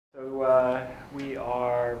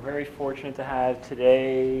very fortunate to have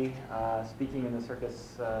today speaking in the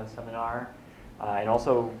Circus seminar and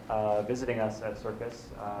also visiting us at Circus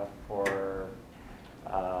for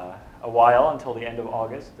a while until the end of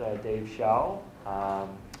August, Dave Xiao,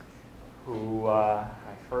 who I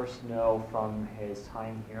first know from his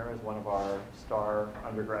time here as one of our star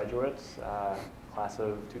undergraduates, class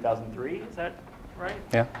of 2003, is that right?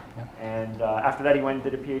 Yeah. And after that, he went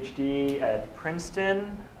and did a PhD at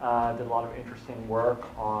Princeton, did a lot of interesting work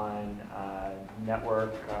on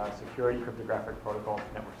network security, cryptographic protocols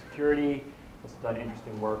for network security. He's done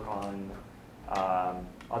interesting work on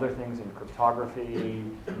other things in cryptography,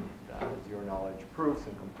 zero knowledge proofs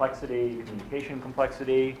and complexity, communication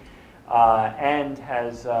complexity, and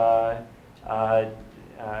has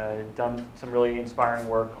done some really inspiring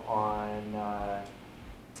work on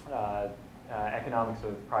economics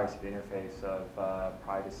of privacy, the interface of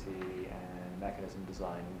privacy and mechanism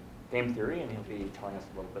design, game theory, and he'll be telling us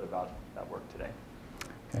a little bit about that work today.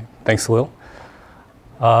 Okay. Thanks, Lil.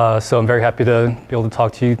 So I'm very happy to be able to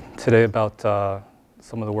talk to you today about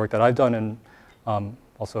some of the work that I've done and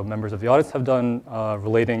also members of the audience have done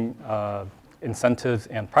relating incentives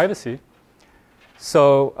and privacy.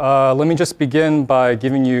 So let me just begin by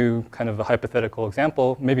giving you kind of a hypothetical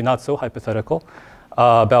example, maybe not so hypothetical,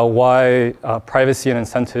 about why privacy and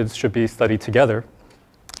incentives should be studied together.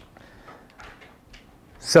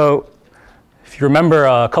 So if you remember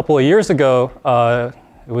a couple of years ago,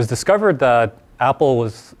 it was discovered that Apple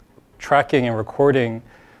was tracking and recording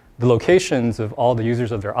the locations of all the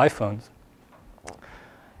users of their iPhones.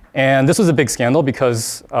 And this was a big scandal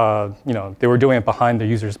because they were doing it behind their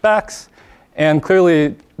users' backs. And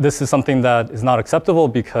clearly, this is something that is not acceptable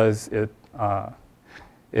because it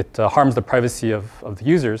harms the privacy of the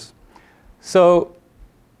users. So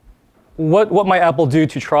what might Apple do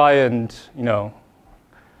to try and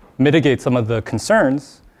mitigate some of the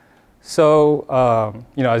concerns? So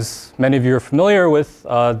as many of you are familiar with,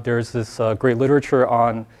 there's this great literature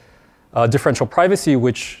on differential privacy,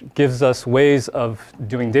 which gives us ways of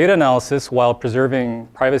doing data analysis while preserving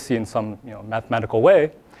privacy in some mathematical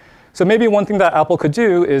way. So maybe one thing that Apple could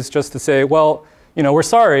do is just to say, well, we're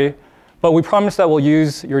sorry, but we promise that we'll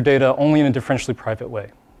use your data only in a differentially private way.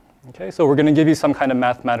 Okay, so we're going to give you some kind of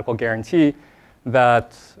mathematical guarantee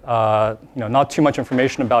that not too much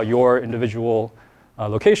information about your individual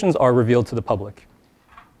locations are revealed to the public.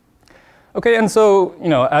 Okay, and so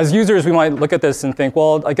as users, we might look at this and think,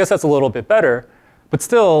 well, I guess that's a little bit better, but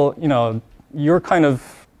still, you're kind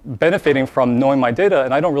of benefiting from knowing my data,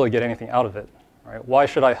 and I don't really get anything out of it. Right? Why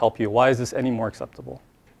should I help you? Why is this any more acceptable?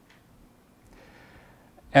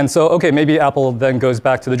 And so, okay, maybe Apple then goes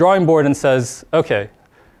back to the drawing board and says, okay,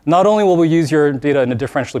 not only will we use your data in a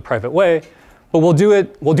differentially private way, but we'll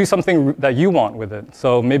do something that you want with it.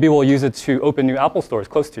 So maybe we'll use it to open new Apple stores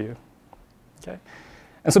close to you. Okay?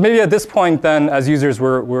 And so maybe at this point, then, as users,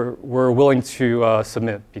 we're willing to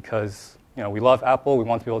submit because we love Apple, we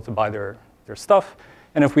want to be able to buy their stuff,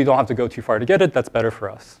 and if we don't have to go too far to get it, that's better for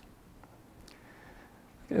us.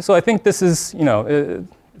 Okay, so I think this is,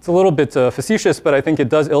 it's a little bit facetious, but I think it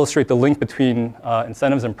does illustrate the link between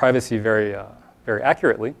incentives and privacy very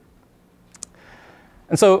accurately.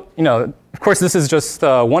 And so, of course, this is just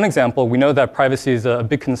one example. We know that privacy is a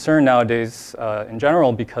big concern nowadays in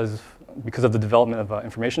general because of the development of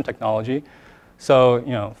information technology. So,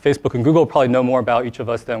 Facebook and Google probably know more about each of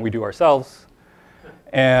us than we do ourselves.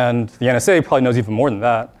 And the NSA probably knows even more than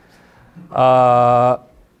that.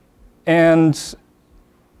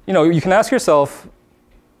 You can ask yourself,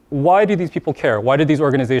 why do these people care? Why do these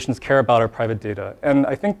organizations care about our private data? And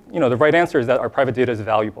I think the right answer is that our private data is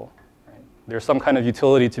valuable. Right? There's some kind of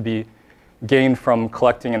utility to be gained from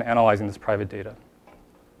collecting and analyzing this private data.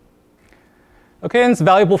 Okay, and it's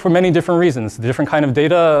valuable for many different reasons. Different kind of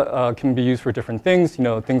data can be used for different things.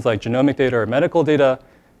 Things like genomic data or medical data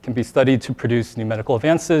can be studied to produce new medical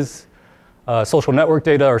advances. Social network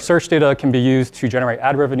data or search data can be used to generate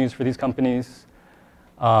ad revenues for these companies.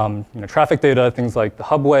 Traffic data, things like the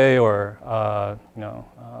Hubway or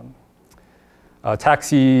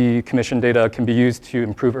taxi commission data can be used to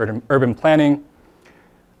improve urban planning.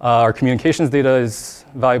 Our communications data is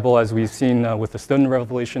valuable, as we've seen with the Snowden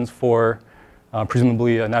revelations, for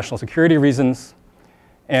presumably national security reasons,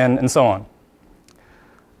 and so on.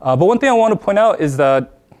 But one thing I want to point out is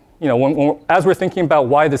that as we're thinking about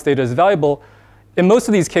why this data is valuable, in most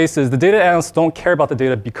of these cases, the data analysts don't care about the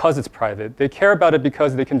data because it's private. They care about it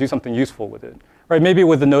because they can do something useful with it, right? Maybe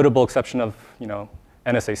with the notable exception of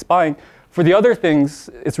NSA spying. For the other things,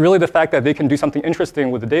 it's really the fact that they can do something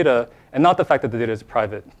interesting with the data and not the fact that the data is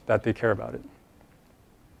private that they care about it.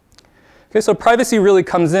 Okay, so privacy really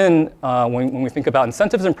comes in, when we think about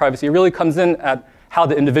incentives in privacy, it really comes in at how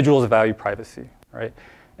the individuals value privacy, right?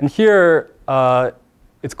 And here,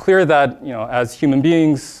 it's clear that, as human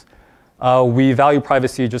beings, we value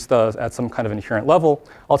privacy just at some kind of inherent level.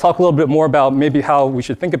 I'll talk a little bit more about maybe how we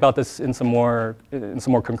should think about this in some more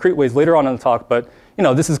concrete ways later on in the talk, but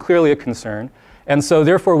this is clearly a concern. And so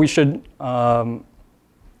therefore we should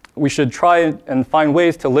try and find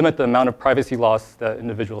ways to limit the amount of privacy loss that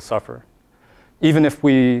individuals suffer, even if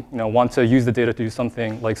we want to use the data to do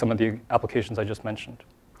something like some of the applications I just mentioned.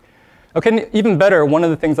 Okay, and even better, one of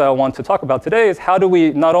the things that I want to talk about today is how do we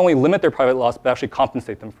not only limit their private loss, but actually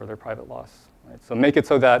compensate them for their private loss. Right? So make it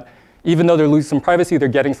so that even though they're losing some privacy, they're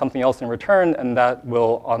getting something else in return, and that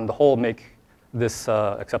will, on the whole, make this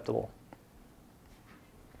acceptable.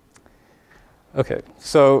 Okay,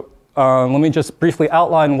 so let me just briefly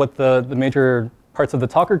outline what the major parts of the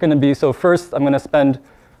talk are going to be. So first, I'm going to spend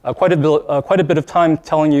quite a bit of time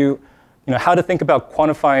telling you how to think about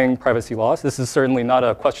quantifying privacy loss. This is certainly not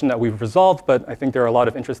a question that we've resolved, but I think there are a lot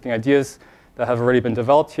of interesting ideas that have already been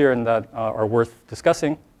developed here and that are worth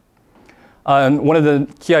discussing. And one of the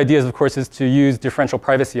key ideas, of course, is to use differential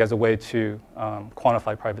privacy as a way to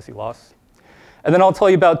quantify privacy loss. And then I'll tell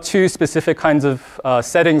you about two specific kinds of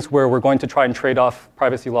settings where we're going to try and trade off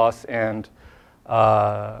privacy loss and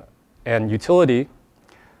utility.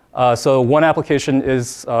 So one application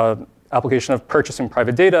is application of purchasing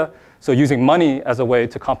private data. So using money as a way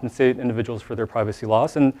to compensate individuals for their privacy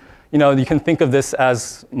loss. And you can think of this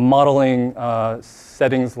as modeling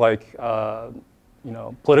settings like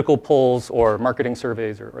political polls or marketing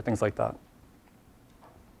surveys or things like that.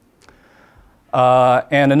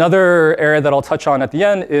 And another area that I'll touch on at the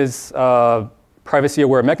end is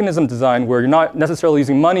privacy-aware mechanism design, where you're not necessarily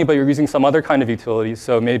using money, but you're using some other kind of utility.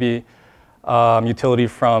 So maybe utility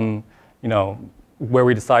from where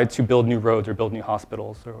we decide to build new roads or build new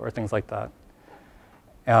hospitals or things like that.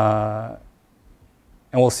 And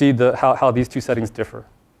we'll see how these two settings differ.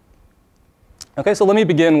 Okay, so let me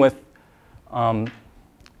begin with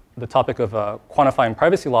the topic of quantifying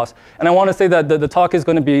privacy loss. And I want to say that the talk is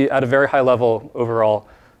going to be at a very high level overall.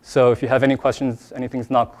 So if you have any questions,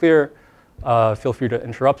 anything's not clear, feel free to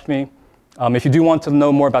interrupt me. If you do want to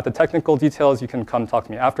know more about the technical details, you can come talk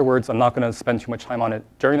to me afterwards. I'm not going to spend too much time on it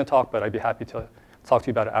during the talk, but I'd be happy to talk to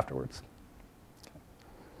you about it afterwards.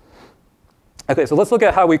 Okay, so let's look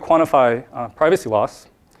at how we quantify privacy loss.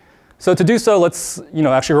 So to do so, let's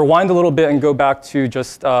actually rewind a little bit and go back to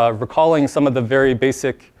just recalling some of the very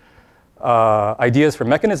basic ideas for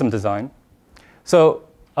mechanism design. So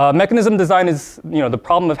mechanism design is the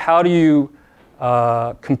problem of how do you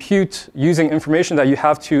compute using information that you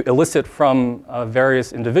have to elicit from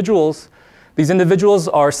various individuals. These individuals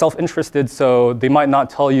are self-interested, so they might not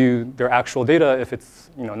tell you their actual data if it's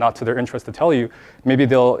not to their interest to tell you. Maybe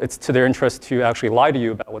it's to their interest to actually lie to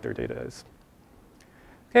you about what their data is.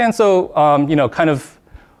 Okay, and so kind of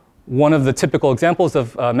one of the typical examples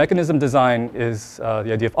of mechanism design is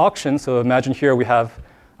the idea of auction. So imagine here we have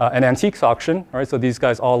an antiques auction. Right? So these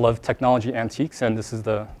guys all love technology antiques, and this is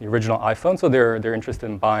the original iPhone. So they're interested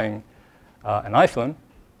in buying an iPhone.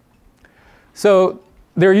 So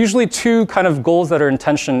there are usually two kind of goals that are in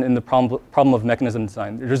tension in the problem of mechanism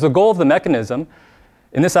design. There's the goal of the mechanism.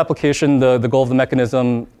 In this application, the goal of the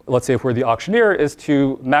mechanism, let's say if we're the auctioneer, is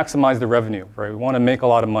to maximize the revenue. Right? We want to make a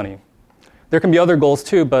lot of money. There can be other goals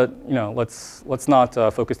too, but let's not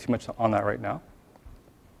focus too much on that right now.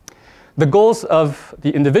 The goals of the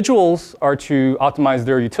individuals are to optimize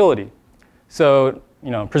their utility. So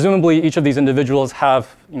presumably each of these individuals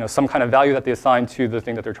have some kind of value that they assign to the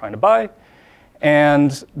thing that they're trying to buy.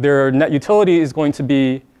 And their net utility is going to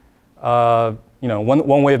be,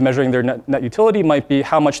 one way of measuring their net utility might be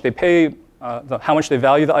how much they pay, how much they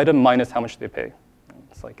value the item minus how much they pay.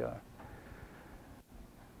 It's like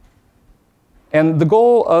and the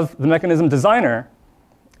goal of the mechanism designer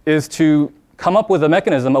is to come up with a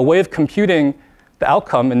mechanism, a way of computing the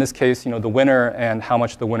outcome, in this case, the winner and how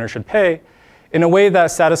much the winner should pay, in a way that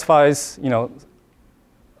satisfies,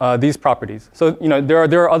 these properties. So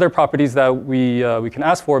there are other properties that we can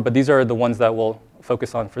ask for, but these are the ones that we'll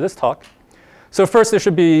focus on for this talk. So first, there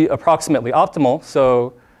should be approximately optimal.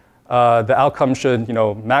 So the outcome should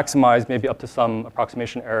maximize, maybe up to some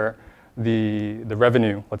approximation error, the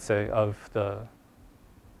revenue, let's say, of the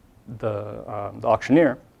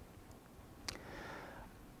auctioneer.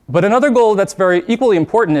 But another goal that's very equally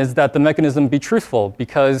important is that the mechanism be truthful,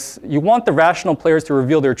 because you want the rational players to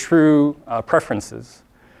reveal their true preferences.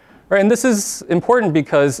 Right? And this is important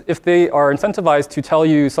because if they are incentivized to tell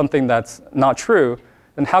you something that's not true,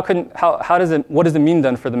 then what does it mean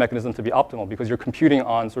then for the mechanism to be optimal? Because you're computing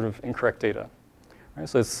on sort of incorrect data. Right?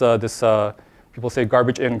 So it's people say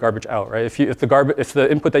garbage in, garbage out, right? If the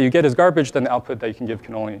input that you get is garbage, then the output that you can give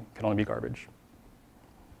can only be garbage.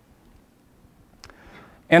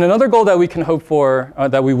 And another goal that we can hope for,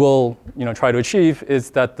 that we will try to achieve,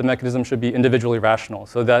 is that the mechanism should be individually rational,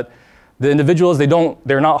 so that the individuals,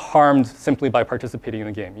 they're not harmed simply by participating in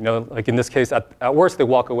the game. Like in this case, at worst, they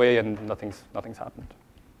walk away and nothing's happened.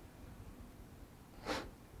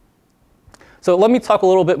 So let me talk a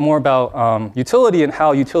little bit more about utility and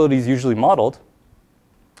how utility is usually modeled.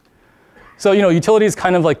 So utility is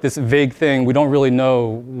kind of like this vague thing. We don't really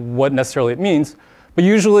know what necessarily it means. But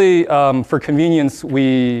usually, for convenience,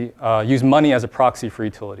 we use money as a proxy for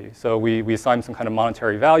utility. So we assign some kind of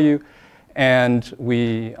monetary value, and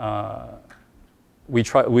we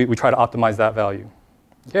try to optimize that value.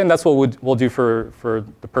 Okay, and that's what we'll do for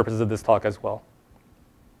the purposes of this talk as well,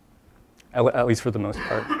 at least for the most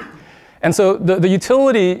part. And so the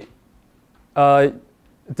utility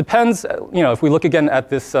depends. If we look again at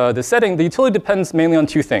this setting, the utility depends mainly on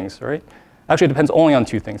two things, right? Actually, it depends only on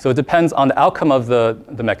two things. So it depends on the outcome of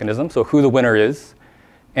the mechanism, so who the winner is,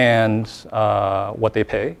 and what they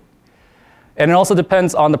pay. And it also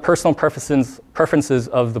depends on the personal preferences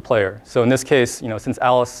of the player. So in this case, since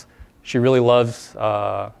Alice, she really loves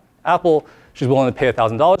Apple, she's willing to pay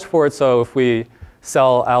 $1,000 for it. So if we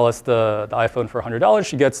sell Alice the iPhone for $100,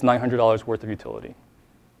 she gets $900 worth of utility.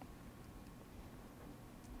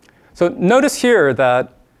 So notice here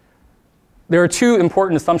that there are two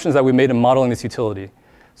important assumptions that we made in modeling this utility.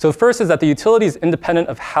 So first is that the utility is independent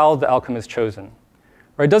of how the outcome is chosen.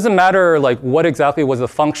 Right? It doesn't matter what exactly was the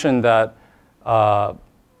function that the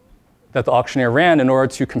auctioneer ran in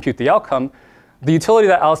order to compute the outcome. The utility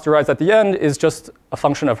that Alice derives at the end is just a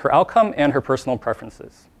function of her outcome and her personal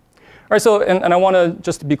preferences. All right, so, and I want to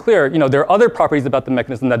just to be clear, there are other properties about the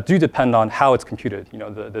mechanism that do depend on how it's computed,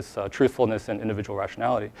 this truthfulness and individual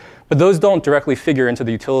rationality. But those don't directly figure into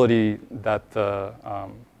the utility that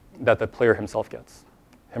the player himself gets,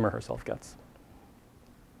 him or herself gets.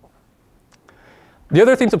 The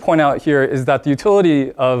other thing to point out here is that the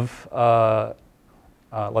utility of,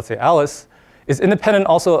 let's say, Alice, is independent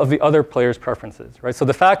also of the other player's preferences, right? So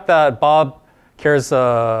the fact that Bob cares,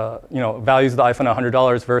 values the iPhone at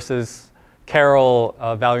 $100 versus Carol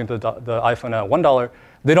valuing the iPhone at $1,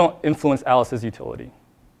 they don't influence Alice's utility.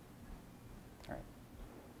 All right.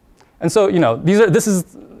 And so, this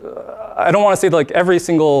is, I don't want to say that every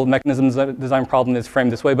single mechanism design problem is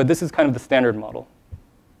framed this way, but this is kind of the standard model.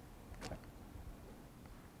 Okay.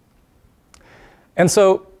 And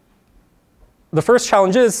so the first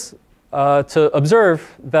challenge is to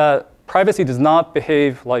observe that privacy does not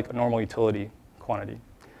behave like a normal utility quantity.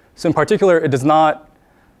 So in particular, it does not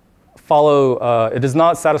it does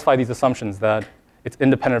not satisfy these assumptions that it's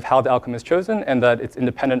independent of how the outcome is chosen and that it's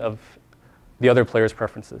independent of the other player's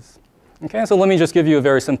preferences. Okay, so let me just give you a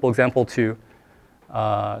very simple example to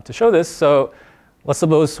show this. So let's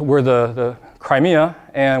suppose we're the Crimea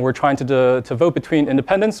and we're trying to vote between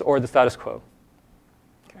independence or the status quo.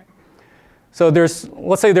 Okay. So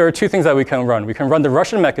let's say there are two things that we can run. We can run the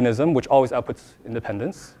Russian mechanism, which always outputs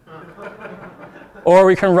independence. Or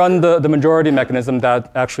we can run the majority mechanism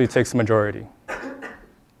that actually takes the majority.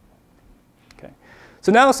 Okay.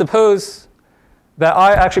 So now suppose that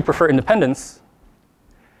I actually prefer independence.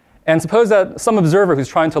 And suppose that some observer who's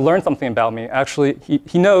trying to learn something about me, actually,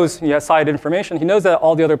 he knows, he has side information, he knows that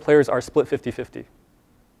all the other players are split 50-50.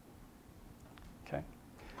 Okay.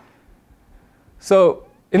 So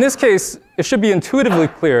in this case, it should be intuitively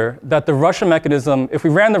clear that the Russian mechanism, if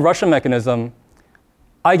we ran the Russian mechanism,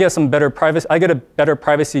 I get a better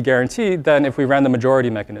privacy guarantee than if we ran the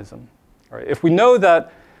majority mechanism. All right. If we know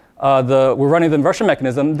that we're running the Russian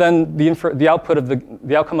mechanism, then the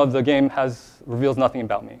outcome of the game reveals nothing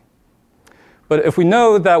about me. But if we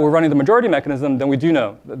know that we're running the majority mechanism, then we do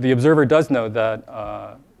know. The observer does know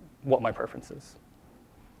that what my preference is.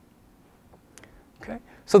 Okay.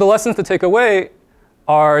 So the lessons to take away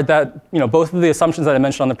are that both of the assumptions that I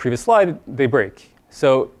mentioned on the previous slide, they break.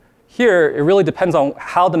 So here, it really depends on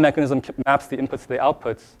how the mechanism maps the inputs to the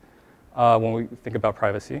outputs when we think about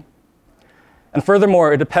privacy. And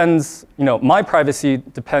furthermore, it depends, my privacy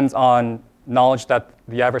depends on knowledge that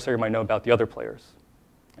the adversary might know about the other players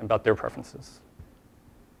and about their preferences.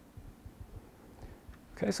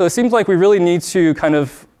 Okay, so it seems like we really need to kind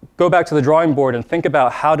of go back to the drawing board and think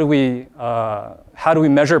about how do we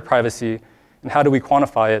measure privacy and how do we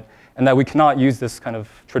quantify it, and that we cannot use this kind of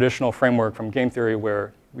traditional framework from game theory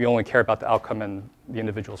where we only care about the outcome and the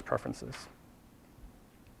individual's preferences.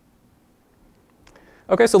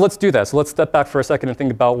 Okay, so let's do that. So let's step back for a second and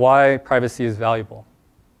think about why privacy is valuable.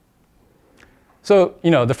 So,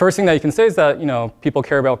 the first thing that you can say is that, people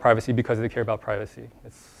care about privacy because they care about privacy.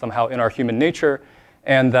 It's somehow in our human nature,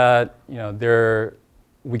 and that,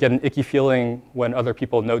 we get an icky feeling when other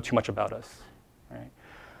people know too much about us. Right?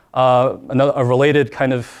 A related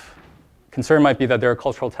kind of concern might be that there are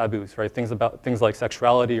cultural taboos, right? Things like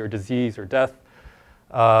sexuality or disease or death.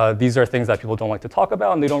 These are things that people don't like to talk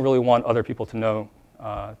about, and they don't really want other people to know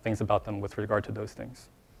things about them with regard to those things.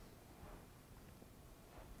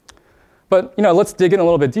 But let's dig in a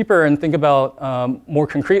little bit deeper and think about more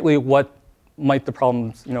concretely what might the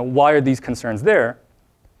problems, why are these concerns there?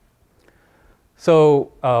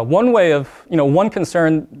 So one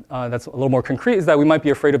concern that's a little more concrete is that we might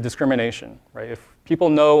be afraid of discrimination, right? If people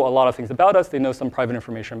know a lot of things about us, they know some private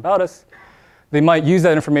information about us, they might use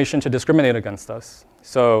that information to discriminate against us.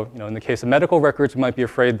 So in the case of medical records, we might be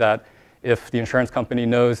afraid that if the insurance company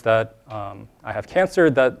knows that I have cancer,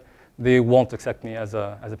 that they won't accept me as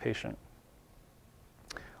a patient.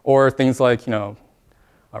 Or things like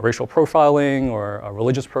racial profiling or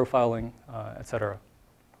religious profiling, et cetera.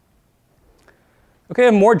 Okay,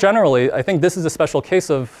 and more generally, I think this is a special case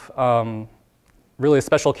of, really a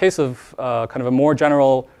special case of kind of a more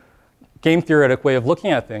general game theoretic way of looking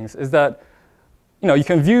at things, is that you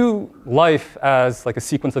can view life as like a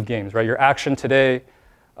sequence of games, right? Your action today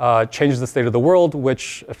changes the state of the world,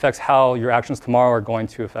 which affects how your actions tomorrow are going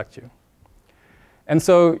to affect you. And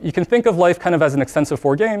so you can think of life kind of as an extensive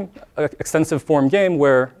form game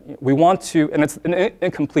where we want to, and it's an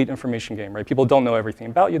incomplete information game, right? People don't know everything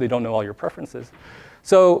about you. They don't know all your preferences.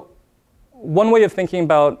 So one way of thinking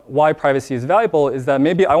about why privacy is valuable is that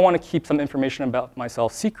maybe I want to keep some information about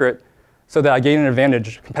myself secret so that I gain an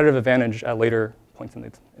advantage, competitive advantage at later points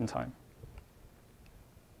in time.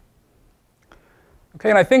 Okay,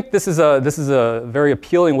 and I think this is a very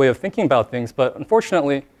appealing way of thinking about things, but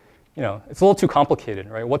unfortunately, it's a little too complicated,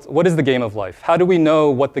 right? What is the game of life? How do we know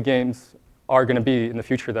what the games are going to be in the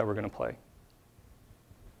future that we're going to play?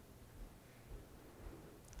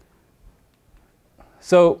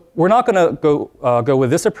 So we're not going to go with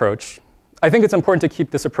this approach. I think it's important to keep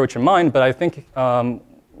this approach in mind, but I think,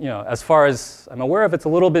 as far as I'm aware of, it's a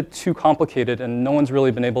little bit too complicated, and no one's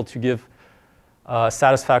really been able to give a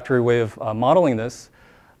satisfactory way of modeling this.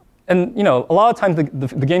 And a lot of times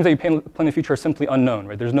the games that you play in the future are simply unknown,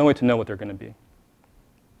 right? There's no way to know what they're going to be.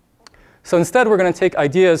 So instead, we're going to take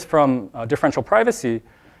ideas from differential privacy,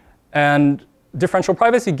 and differential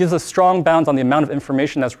privacy gives us strong bounds on the amount of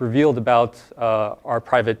information that's revealed about our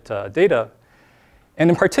private data. And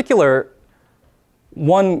in particular,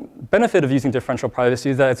 one benefit of using differential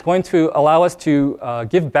privacy is that it's going to allow us to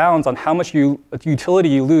give bounds on how much utility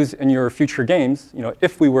you lose in your future games,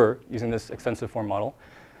 if we were using this extensive form model.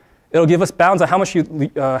 It'll give us bounds on how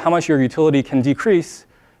much your utility can decrease,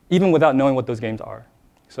 even without knowing what those games are.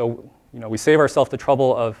 So we save ourselves the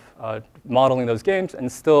trouble of modeling those games, and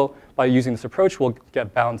still, by using this approach, we'll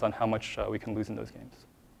get bounds on how much we can lose in those games.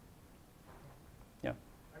 Yeah?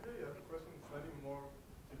 Actually, I have a question slightly more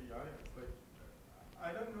to the audience.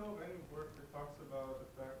 I don't know of any work that talks about the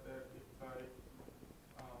fact that if I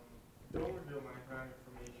don't reveal my background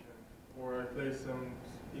information, or if there's some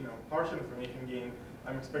partial information gain,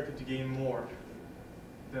 I'm expected to gain more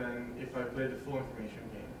than if I play the full information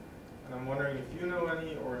game. And I'm wondering if you know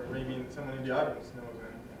any, or maybe someone in the audience knows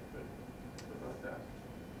anything about that.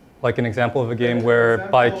 Like an example of a game where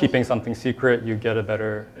by keeping something secret, you get a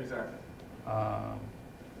better... Exactly.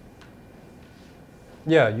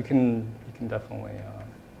 Yeah, you can definitely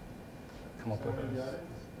come up with Someone in the this. audience?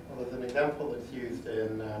 Well, there's an example that's used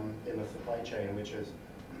in the supply chain, which is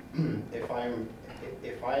if I'm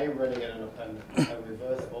running a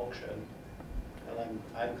reverse auction and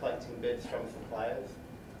I'm collecting bids from suppliers,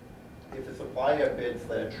 if the supplier bids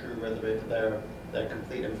their their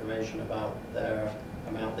complete information about their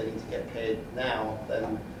amount they need to get paid now,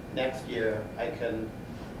 then next year I can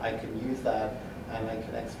use that and I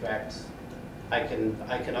can extract. I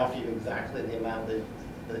can offer you exactly the amount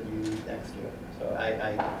that you need next year.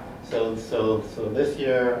 So this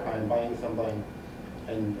year I'm buying something,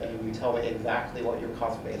 and you tell me exactly what your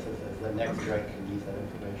cost basis is. Then next year I can use that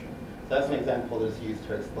information. So that's an example that's used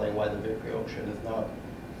to explain why the Victory auction is not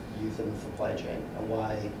used in the supply chain, and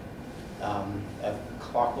why a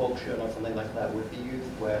clock auction or something like that would be used,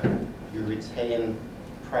 where you retain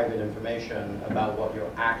private information about what your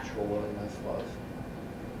actual willingness was.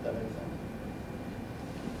 That makes sense.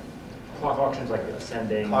 Clock auctions like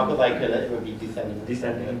ascending. Clock it would be descending.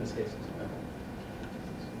 Descending in this case.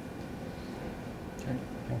 Okay,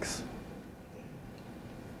 thanks.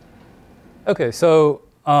 Okay, so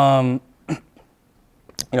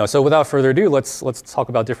So without further ado, let's talk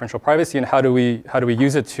about differential privacy and how do we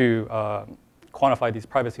use it to quantify these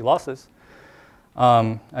privacy losses.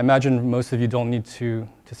 I imagine most of you don't need to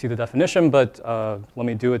see the definition, but let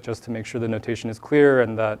me do it just to make sure the notation is clear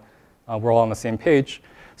and that we're all on the same page.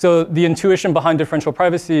 So the intuition behind differential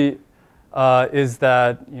privacy is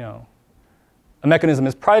that a mechanism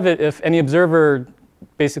is private if any observer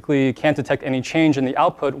basically can't detect any change in the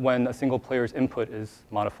output when a single player's input is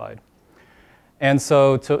modified. And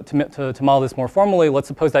so to model this more formally, let's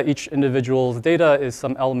suppose that each individual's data is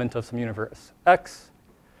some element of some universe X.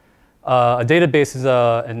 A database is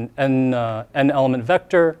an n-element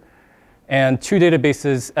vector, and two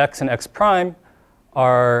databases, X and X prime,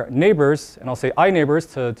 are neighbors, and I'll say I neighbors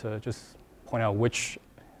to just point out which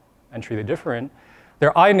entry they differ in.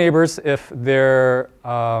 They're I neighbors if they're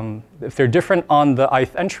different on the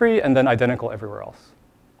ith entry and then identical everywhere else.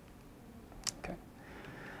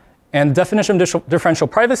 And the definition of differential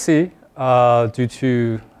privacy, due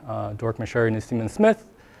to Dwork-Meschery, Nassim, and Smith,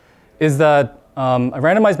 is that a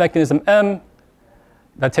randomized mechanism M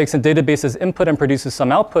that takes a database's input and produces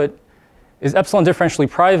some output is epsilon differentially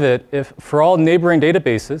private if for all neighboring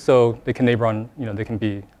databases, so they can neighbor on, they can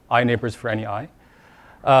be I neighbors for any I,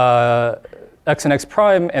 X and X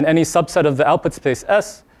prime, and any subset of the output space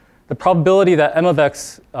S, the probability that M of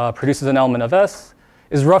X produces an element of S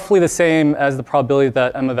is roughly the same as the probability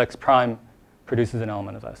that M of X prime produces an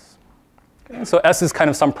element of S. Okay? So S is kind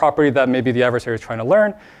of some property that maybe the adversary is trying to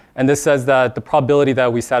learn, and this says that the probability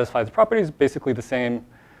that we satisfy the property is basically the same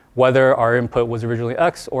whether our input was originally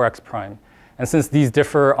X or X prime. And since these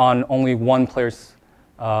differ on only one player's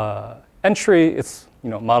entry, it's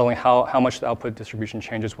modeling how much the output distribution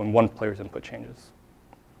changes when one player's input changes.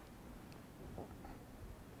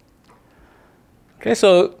 Okay,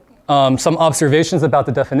 so some observations about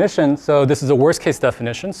the definition. So this is a worst case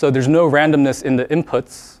definition. So there's no randomness in the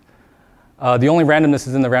inputs. The only randomness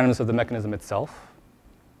is in the randomness of the mechanism itself.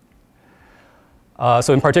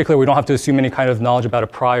 So in particular, we don't have to assume any kind of knowledge about a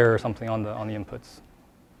prior or something on the inputs.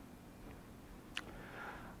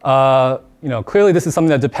 Clearly this is something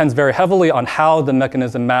that depends very heavily on how the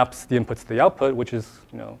mechanism maps the inputs to the output, which is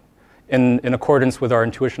in accordance with our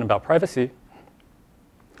intuition about privacy.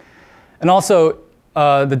 And also,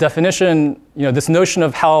 the definition, this notion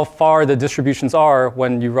of how far the distributions are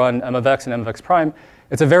when you run M of X and M of X prime,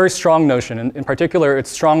 it's a very strong notion. And in particular, it's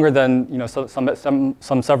stronger than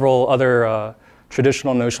several other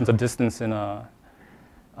traditional notions of distance in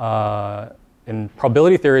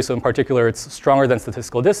probability theory. So in particular, it's stronger than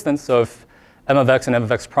statistical distance. So if M of X and M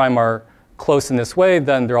of X prime are close in this way,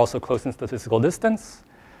 then they're also close in statistical distance.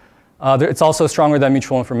 It's also stronger than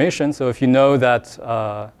mutual information. So if you know that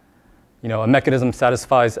a mechanism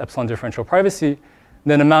satisfies epsilon differential privacy,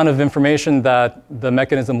 then the amount of information that the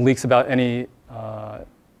mechanism leaks about any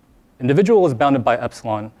individual is bounded by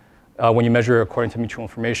epsilon when you measure according to mutual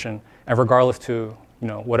information, and regardless to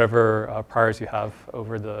whatever priors you have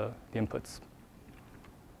over the inputs.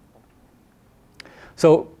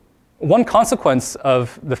 So one consequence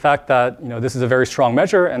of the fact that this is a very strong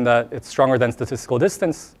measure and that it's stronger than statistical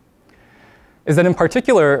distance is that in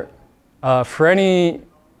particular, for any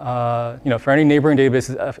neighboring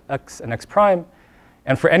databases X and X prime,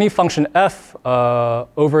 and for any function f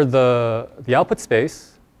over the output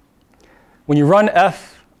space, when you run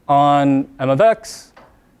f on M of X,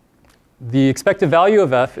 the expected value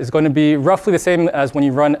of f is going to be roughly the same as when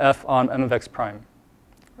you run f on M of X prime.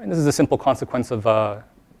 And this is a simple consequence of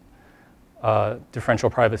differential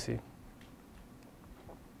privacy.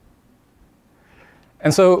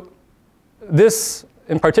 And so this,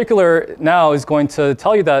 in particular, now is going to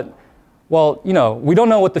tell you that, well, we don't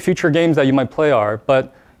know what the future games that you might play are,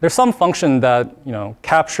 but there's some function that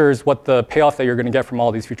captures what the payoff that you're going to get from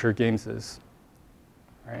all these future games is.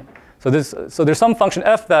 Right? So there's some function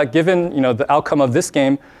f that, given the outcome of this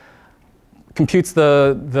game, computes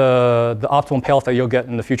the optimal payoff that you'll get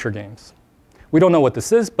in the future games. We don't know what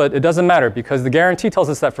this is, but it doesn't matter because the guarantee tells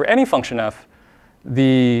us that for any function f,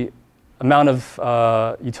 the amount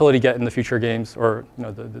of utility get in the future games, or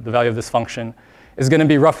the value of this function, is going to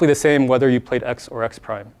be roughly the same whether you played x or x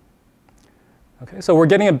prime. Okay, so we're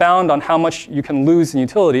getting a bound on how much you can lose in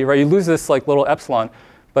utility, right? You lose this little epsilon,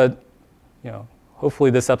 but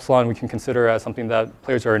hopefully this epsilon we can consider as something that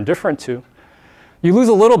players are indifferent to. You lose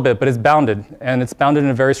a little bit, but it's bounded, and it's bounded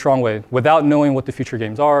in a very strong way, without knowing what the future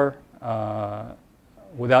games are,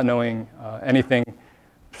 without knowing anything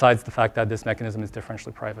besides the fact that this mechanism is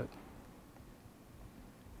differentially private.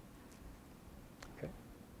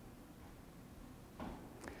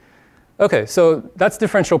 Okay, so that's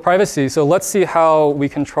differential privacy. So let's see how we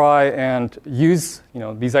can try and use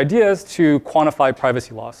these ideas to quantify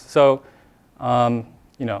privacy loss. So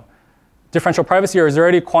differential privacy is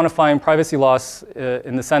already quantifying privacy loss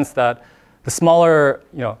in the sense that the smaller,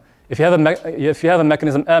 if you have a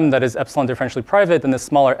mechanism M that is epsilon differentially private, then the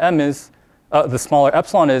smaller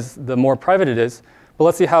epsilon is, the more private it is. But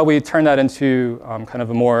let's see how we turn that into kind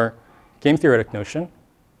of a more game theoretic notion.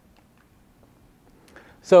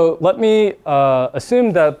 So let me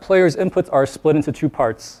assume that players' inputs are split into two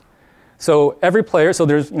parts. So every player, so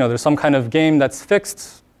there's some kind of game that's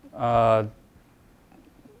fixed. It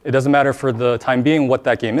doesn't matter for the time being what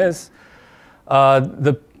that game is.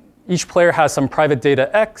 Each player has some private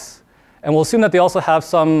data X, and we'll assume that they also have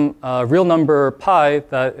some real number pi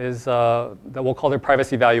that we'll call their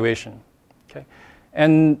privacy valuation. Okay,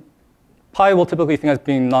 and pi we'll typically think as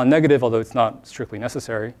being non-negative, although it's not strictly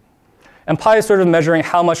necessary. And pi is sort of measuring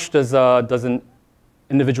how much does an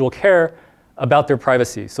individual care about their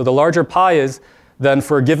privacy. So the larger pi is, then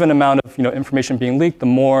for a given amount of information being leaked, the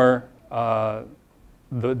more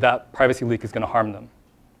that privacy leak is going to harm them.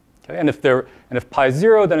 Okay? And if pi is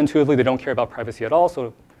 0, then intuitively they don't care about privacy at all.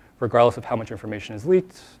 So regardless of how much information is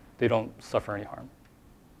leaked, they don't suffer any harm.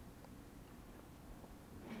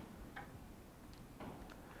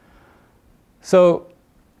 So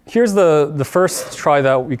here's the first try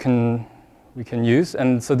that we can use.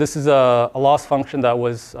 And so this is a loss function that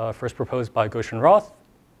was first proposed by Goshen Roth.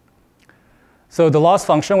 So the loss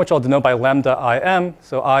function, which I'll denote by lambda im,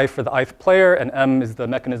 so I for the ith player, and m is the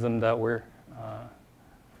mechanism that we're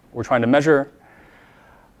trying to measure.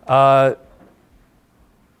 The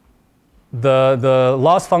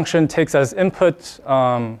loss function takes as input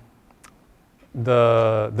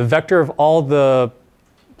the vector of all the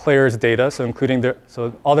players' data, so including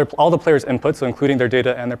all the players' inputs, so including their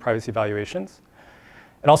data and their privacy valuations.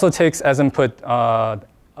 It also takes as input a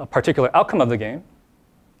particular outcome of the game.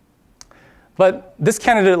 But this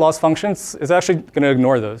candidate loss function is actually going to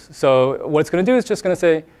ignore those. So what it's going to do is just going to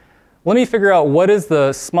say, let me figure out what is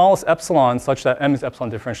the smallest epsilon such that m is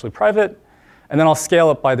epsilon differentially private, and then I'll scale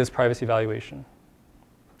up by this privacy valuation.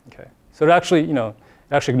 Okay. So it actually, it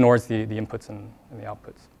actually ignores the inputs and the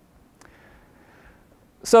outputs.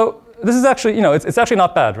 So this is actually, it's actually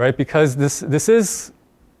not bad, right? Because this is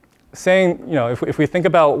saying, if we think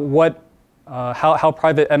about how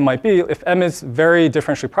private m might be, if m is very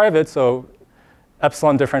differentially private, so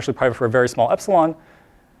epsilon differentially private for a very small epsilon,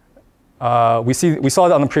 we saw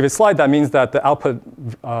that on the previous slide. That means that the output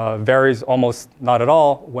varies almost not at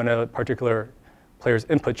all when a particular player's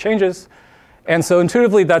input changes. And so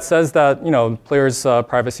intuitively, that says that players'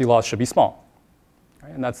 privacy loss should be small.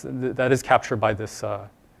 Right? And that is captured by this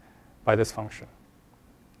function.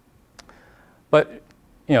 But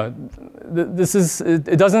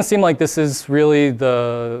it doesn't seem like this is really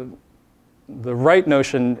the right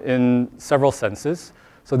notion in several senses.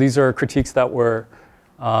 So these are critiques that were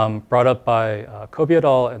brought up by Kobe et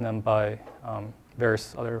al. And then by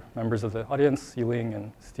various other members of the audience, Yiling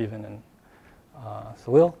and Stephen and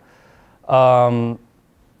Salil.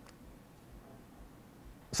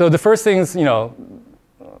 So the first thing is,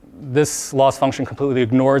 this loss function completely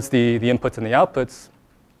ignores the inputs and the outputs.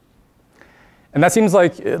 And that seems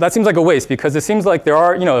like a waste, because it seems like there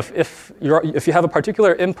are, if you have a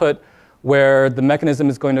particular input where the mechanism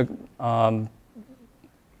is going to,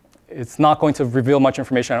 it's not going to reveal much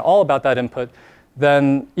information at all about that input,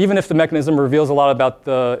 then even if the mechanism reveals a lot about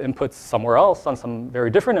the inputs somewhere else on some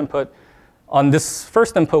very different input, on this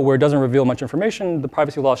first input where it doesn't reveal much information, the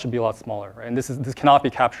privacy loss should be a lot smaller, right? And this cannot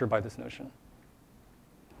be captured by this notion.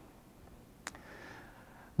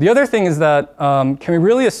 The other thing is that, can we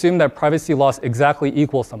really assume that privacy loss exactly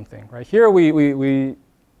equals something, right? Here we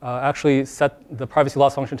actually set the privacy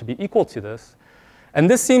loss function to be equal to this. And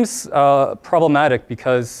this seems problematic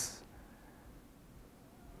because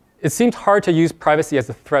it seems hard to use privacy as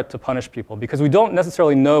a threat to punish people, because we don't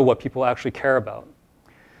necessarily know what people actually care about.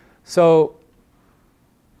 So,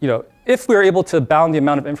 if we're able to bound the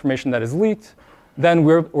amount of information that is leaked, then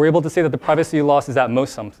we're able to say that the privacy loss is at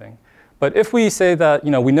most something. But if we say that,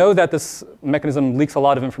 we know that this mechanism leaks a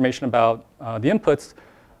lot of information about the inputs,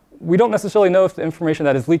 we don't necessarily know if the information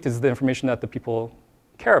that is leaked is the information that the people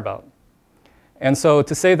care about. And so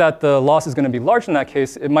to say that the loss is going to be large in that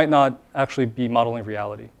case, it might not actually be modeling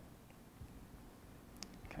reality.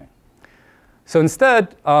 Okay. So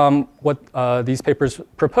instead, what these papers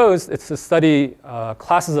propose, it's to study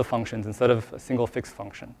classes of functions instead of a single fixed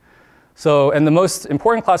function. So, and the most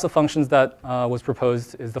important class of functions that was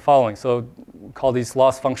proposed is the following. So we call these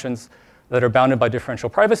loss functions that are bounded by differential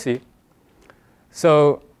privacy.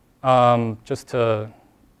 So just to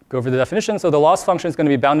go over the definition. So the loss function is going to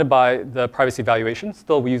be bounded by the privacy valuation.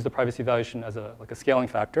 Still, we use the privacy valuation as like a scaling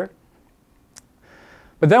factor.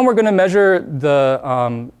 But then we're going to measure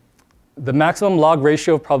the maximum log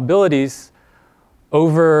ratio of probabilities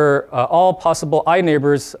over all possible I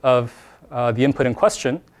neighbors of the input in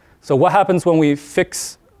question. So what happens when we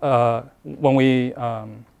fix, when we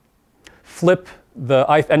flip the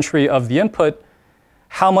ith entry of the input?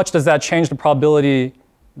 How much does that change the probability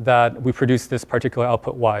that we produce this particular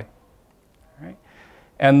output y? Right?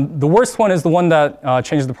 And the worst one is the one that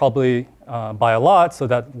changes the probability by a lot,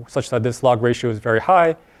 such that this log ratio is very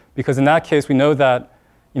high, because in that case we know that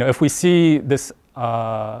if we see this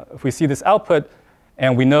output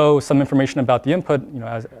and we know some information about the input,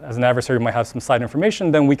 as an adversary might have some side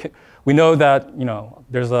information, then we know that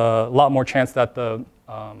there's a lot more chance that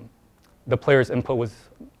the player's input was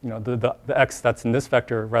the x that's in this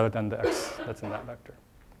vector rather than the x that's in that vector.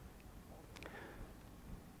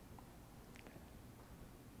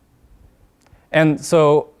 And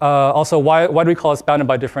so also, why do we call this bounded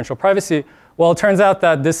by differential privacy? Well, it turns out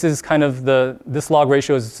that this is kind of this log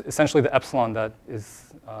ratio is essentially the epsilon that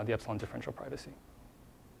is the epsilon differential privacy.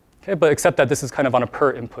 Okay, but except that this is kind of on a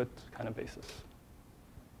per input kind of basis.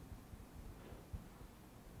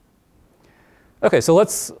 Okay, so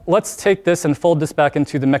let's take this and fold this back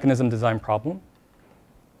into the mechanism design problem.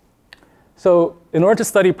 So in order to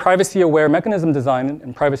study privacy-aware mechanism design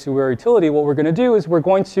and privacy-aware utility, what we're going to do is we're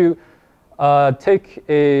going to take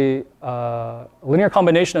a linear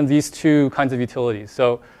combination of these two kinds of utilities.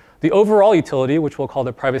 So the overall utility, which we'll call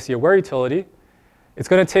the privacy-aware utility, it's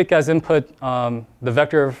going to take as input the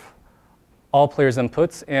vector of all players'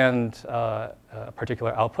 inputs and a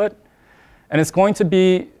particular output. And it's going to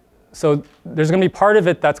be, so there's going to be part of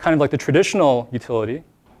it that's kind of like the traditional utility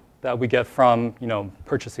that we get from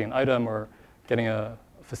purchasing an item or getting a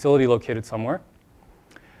facility located somewhere.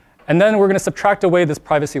 And then we're going to subtract away this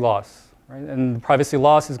privacy loss. Right? And the privacy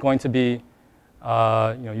loss is going to be,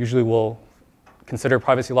 usually we'll consider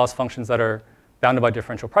privacy loss functions that are bounded by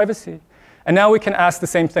differential privacy. And now we can ask the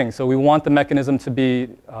same thing. So we want the mechanism to be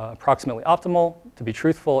approximately optimal, to be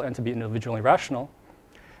truthful, and to be individually rational.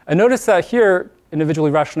 And notice that here, individually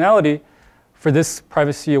rationality, for this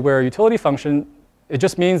privacy-aware utility function, it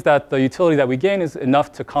just means that the utility that we gain is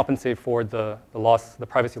enough to compensate for the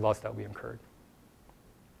privacy loss that we incurred.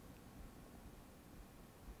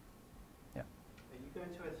 Yeah. Are you going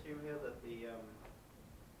to assume here that the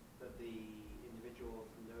individuals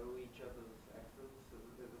know each other's x's?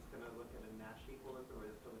 Is this going to look at a Nash equivalent, or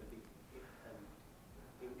is it still going to be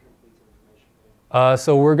incomplete information?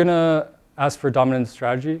 So we're going to ask for dominant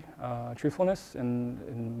strategy truthfulness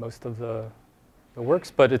in most of the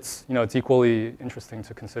works, but it's equally interesting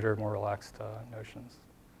to consider more relaxed notions.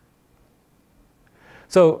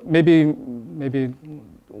 So maybe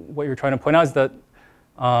what you're trying to point out is that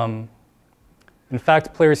in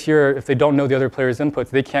fact players here, if they don't know the other player's inputs,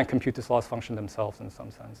 they can't compute this loss function themselves in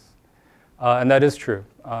some sense, and that is true.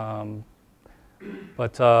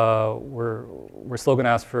 But we're still going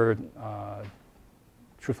to ask for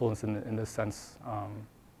truthfulness in this sense.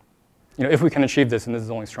 If we can achieve this, and this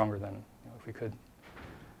is only stronger than if we could,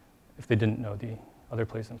 if they didn't know the other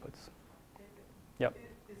player's inputs. Yep.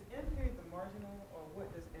 Is M here the marginal, or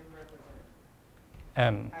what does M represent?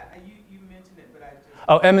 M. You mentioned it, but I just...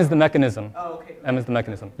 Oh, M is the mechanism. Oh, okay. M is the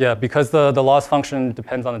mechanism. Yeah, because the loss function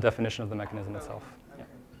depends on the definition of the mechanism itself. Okay.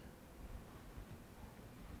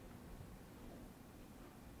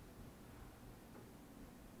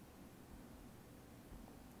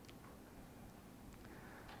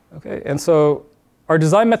 Okay, and so our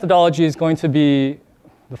design methodology is going to be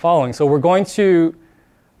the following. So we're going to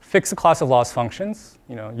fix a class of loss functions.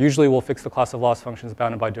 Usually we'll fix the class of loss functions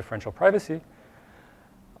bounded by differential privacy.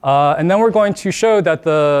 And then we're going to show that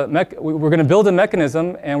we're going to build a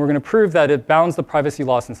mechanism, and we're going to prove that it bounds the privacy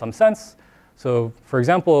loss in some sense. So for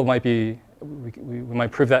example, it might be, we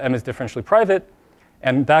might prove that M is differentially private,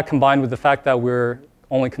 and that combined with the fact that we're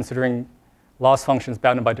only considering loss functions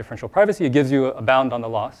bounded by differential privacy, it gives you a bound on the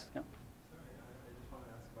loss. Yeah.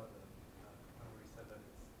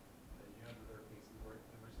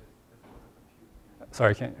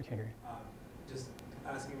 Sorry, I can't hear you. Just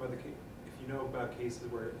asking about if you know about cases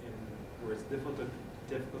where it's difficult to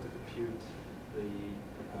compute the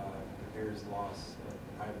player's loss of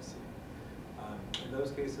privacy. In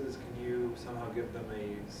those cases, can you somehow give them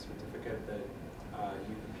a certificate that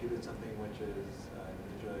you computed something which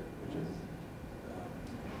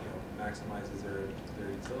maximizes their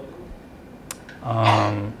utility?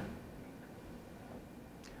 I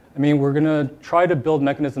mean, we're going to try to build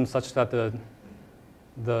mechanisms such that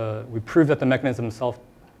we prove that the mechanism itself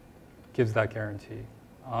gives that guarantee.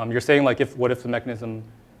 You're saying like, what if the mechanism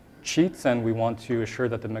cheats and we want to assure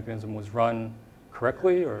that the mechanism was run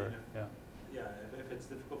correctly, or yeah? Yeah, if it's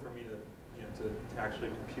difficult for me to, to actually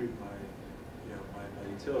compute my, my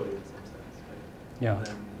utility in some sense, right? Yeah.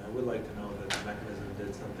 Then I would like to know that the mechanism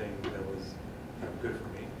did something that was good for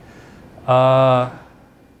me.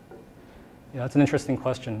 Yeah, that's an interesting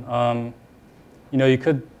question. You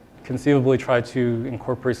could conceivably try to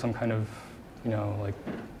incorporate some kind of, like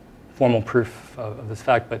formal proof of this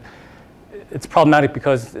fact, but it's problematic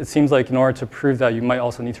because it seems like in order to prove that, you might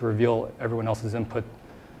also need to reveal everyone else's input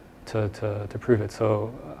to prove it.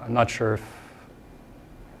 So I'm not sure if,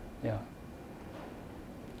 yeah.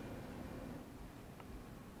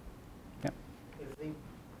 Is the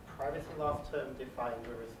privacy loss term defined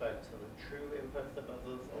with respect to the true inputs of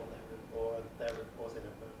others or their reported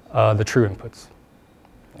inputs? The true inputs.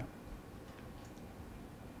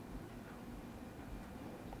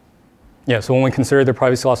 Yeah, so when we consider the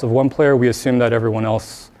privacy loss of one player, we assume that everyone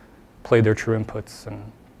else played their true inputs,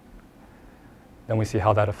 and then we see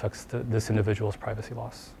how that affects this individual's privacy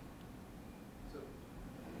loss. So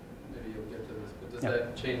maybe you'll get to this, but does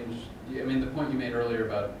that change? I mean, the point you made earlier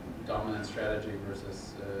about dominant strategy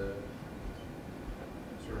versus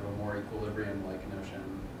sort of a more equilibrium-like notion.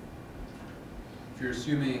 If you're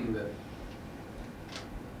assuming that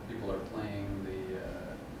people are playing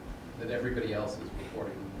that everybody else is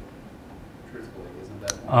reporting truthfully, isn't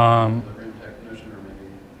that more equilibrium type notion, or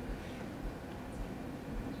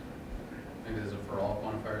maybe there's a for all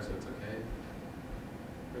quantifier, so it's okay?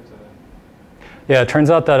 Yeah, it turns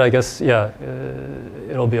out that I guess, yeah,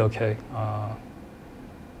 it'll be okay.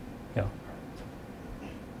 Yeah.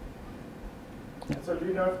 So do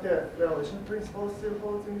you know if the relation principle still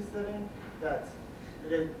holds in this setting? That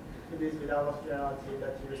it is without loss generality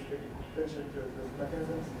that you restrict attention to those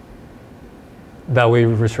mechanisms? That we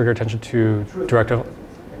restrict our attention to directive.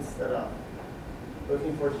 Instead of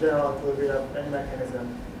looking for general equilibrium of any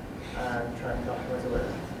mechanism and trying to optimize away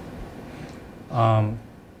that.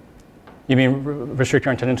 You mean restrict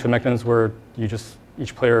your attention to mechanisms where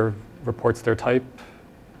each player reports their type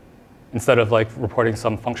instead of like reporting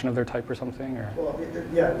some function of their type or something? Or? Well,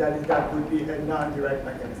 yeah, that would be a non-direct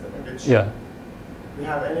mechanism in which we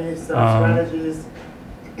have any set of strategies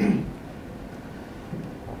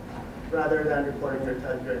rather than reporting their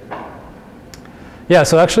type directly. Yeah,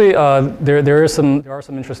 so actually there are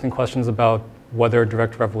some interesting questions about whether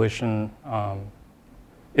direct revelation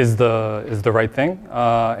is the right thing,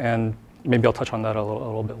 and maybe I'll touch on that a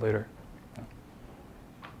little bit later.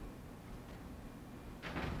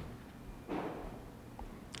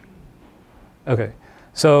 Okay,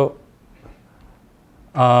 so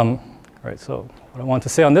right. So what I want to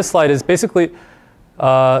say on this slide is basically,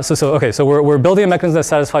 so we're building a mechanism that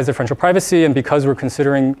satisfies differential privacy, and because we're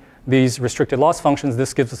considering these restricted loss functions,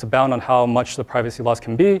 this gives us a bound on how much the privacy loss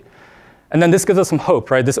can be. And then this gives us some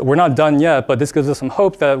hope, right? We're not done yet, but this gives us some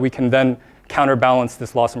hope that we can then counterbalance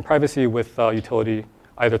this loss in privacy with utility,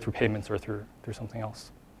 either through payments or through something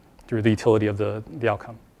else, through the utility of the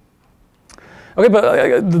outcome. Okay,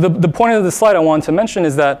 but the point of the slide I wanted to mention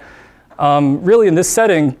is that really in this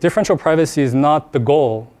setting, differential privacy is not the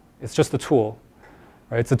goal, it's just a tool.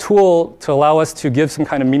 Right? It's a tool to allow us to give some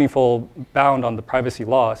kind of meaningful bound on the privacy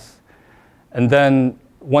loss. And then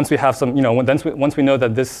once we have some, once we know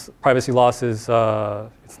that this privacy loss is,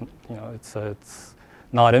 it's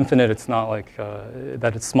not infinite, it's not like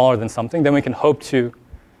that it's smaller than something, then we can hope to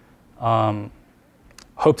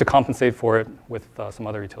compensate for it with some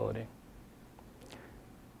other utility.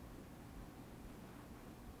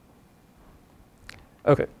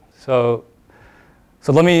 Okay, so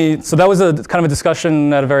that was a kind of a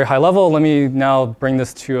discussion at a very high level. Let me now bring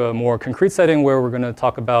this to a more concrete setting where we're going to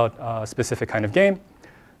talk about a specific kind of game.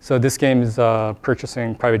 So this game is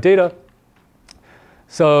purchasing private data.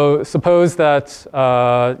 So suppose that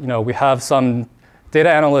we have some data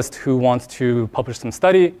analyst who wants to publish some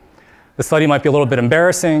study. The study might be a little bit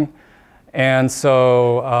embarrassing, and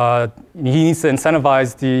so he needs to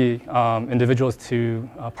incentivize the individuals to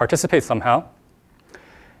participate somehow.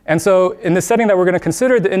 And so in the setting that we're going to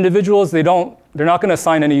consider, the individuals, they're not going to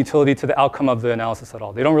assign any utility to the outcome of the analysis at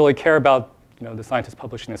all. They don't really care about the scientist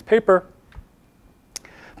publishing this paper.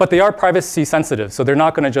 But they are privacy sensitive, so they're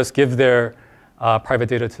not going to just give their private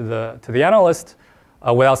data to the analyst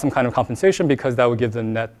without some kind of compensation, because that would give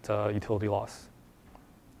them net utility loss.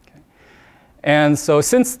 Okay. And so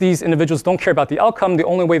since these individuals don't care about the outcome, the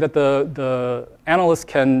only way that the analyst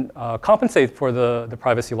can compensate for the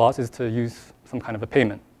privacy loss is to use some kind of a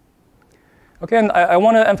payment. Okay, and I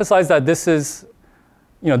want to emphasize that this is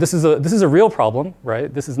a real problem,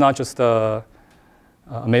 right? This is not just a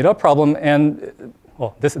made-up problem. And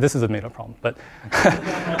well, this is a made-up problem, but,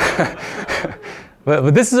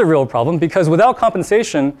 but this is a real problem because without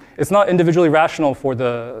compensation, it's not individually rational for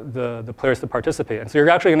the players to participate. And so you're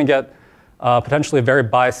actually going to get potentially a very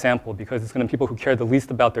biased sample because it's going to be people who care the least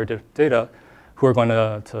about their data who are going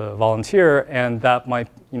to volunteer, and that might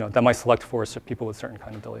select for people with certain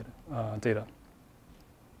kind of data.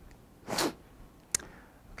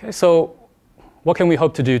 Okay, so what can we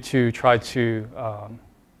hope to do to try to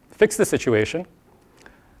fix the situation?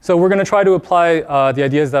 So we're going to try to apply the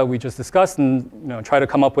ideas that we just discussed and try to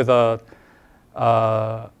come up with a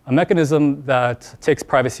mechanism that takes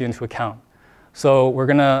privacy into account. So we're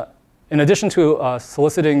going to, in addition to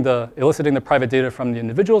eliciting the private data from the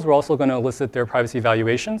individuals, we're also going to elicit their privacy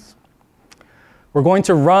evaluations. We're going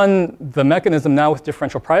to run the mechanism now with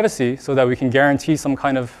differential privacy so that we can guarantee some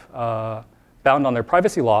kind of bound on their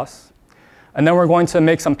privacy loss. And then we're going to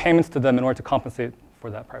make some payments to them in order to compensate for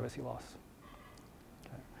that privacy loss.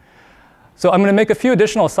 Okay. So I'm going to make a few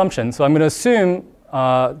additional assumptions. So I'm going to assume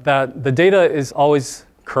that the data is always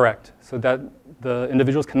correct, so that the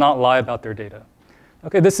individuals cannot lie about their data.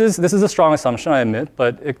 Okay, this is a strong assumption, I admit,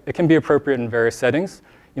 but it can be appropriate in various settings.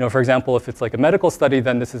 For example, if it's like a medical study,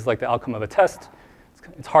 then this is like the outcome of a test.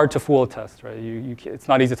 It's hard to fool a test, right? It's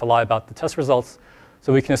not easy to lie about the test results.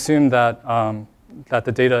 So we can assume that, that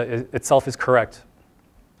the data itself is correct.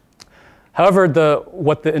 However,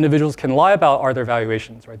 what the individuals can lie about are their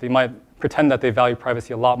valuations, right? They might pretend that they value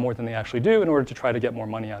privacy a lot more than they actually do in order to try to get more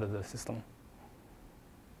money out of the system.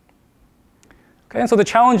 Okay, and so the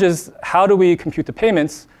challenge is, how do we compute the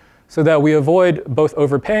payments so that we avoid both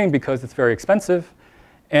overpaying because it's very expensive,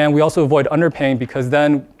 and we also avoid underpaying because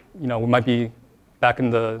then we might be back in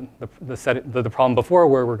the problem before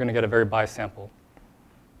where we're going to get a very biased sample.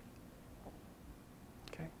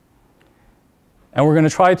 Okay. And we're going to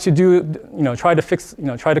try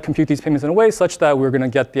to try to compute these payments in a way such that we're going to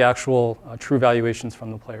get the actual true valuations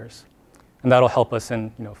from the players, and that'll help us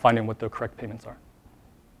in finding what the correct payments are.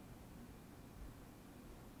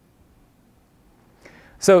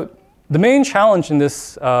 So the main challenge in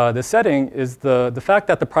this setting is the fact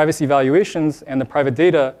that the privacy evaluations and the private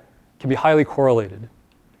data can be highly correlated.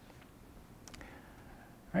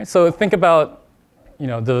 Right, so think about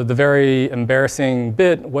the very embarrassing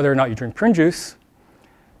bit, whether or not you drink prune juice.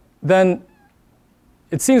 Then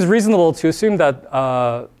it seems reasonable to assume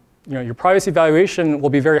that your privacy evaluation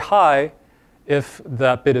will be very high if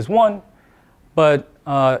that bit is 1, but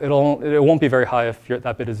it won't be very high if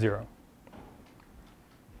that bit is 0.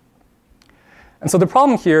 And so the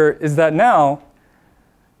problem here is that now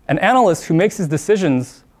an analyst who makes his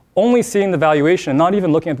decisions only seeing the valuation, not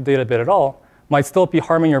even looking at the data bit at all, might still be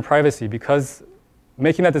harming your privacy because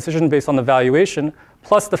making that decision based on the valuation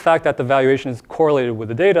plus the fact that the valuation is correlated with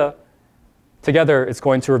the data, together it's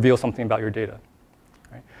going to reveal something about your data.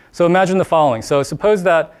 Right? So imagine the following. So suppose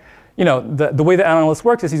that the way the analyst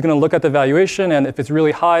works is he's going to look at the valuation, and if it's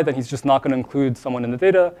really high, then he's just not going to include someone in the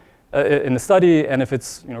data, in the study, and if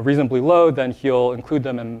it's reasonably low, then he'll include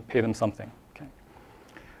them and pay them something. Okay.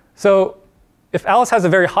 So if Alice has a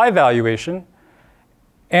very high valuation,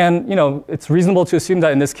 and it's reasonable to assume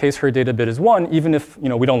that in this case her data bit is 1, even if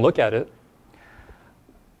we don't look at it,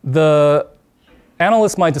 the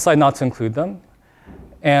analyst might decide not to include them,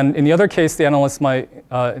 and in the other case, the analyst might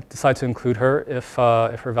decide to include her if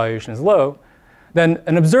her valuation is low. Then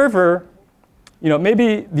an observer,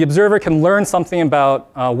 maybe the observer can learn something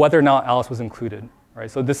about whether or not Alice was included, right?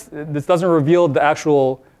 So this doesn't reveal her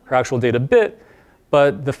actual data bit,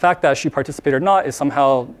 but the fact that she participated or not is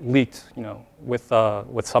somehow leaked, with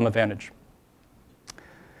some advantage.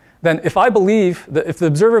 Then if the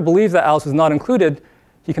observer believes that Alice was not included,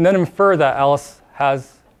 he can then infer that Alice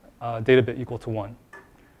has a data bit equal to 1.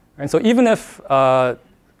 And so even if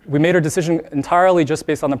we made our decision entirely just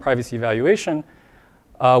based on the privacy evaluation,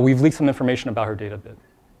 we've leaked some information about her data bit.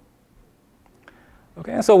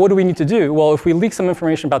 Okay, and so what do we need to do? Well, if we leak some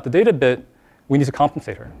information about the data bit, we need to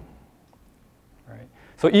compensate her. Right?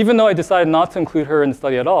 So even though I decided not to include her in the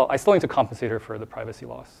study at all, I still need to compensate her for the privacy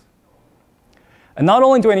loss. And not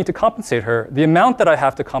only do I need to compensate her, the amount that I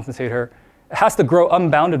have to compensate her has to grow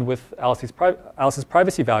unbounded with Alice's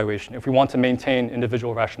privacy evaluation if we want to maintain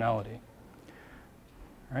individual rationality.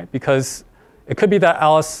 Right? Because it could be that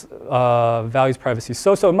Alice values privacy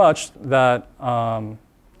so much that no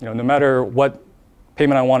matter what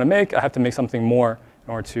payment I want to make, I have to make something more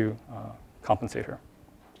in order to compensate her.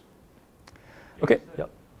 Okay. Yep.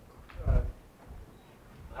 I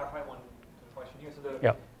have one question here. So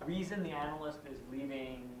the reason the analyst is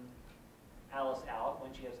leaving Alice out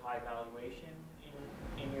when she has high valuation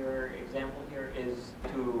in your example here is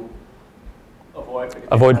to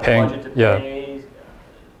avoid paying. Pay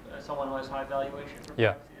someone who has high valuation for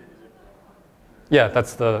Yeah. privacy? Is it? Yeah,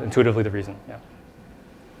 that's intuitively the reason. Yeah.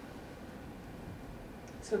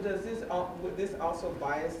 So does this, would this also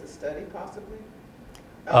bias the study possibly?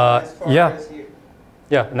 As far yeah. as you,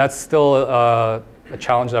 Yeah, and that's still a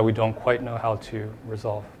challenge that we don't quite know how to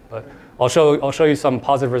resolve. But I'll show you some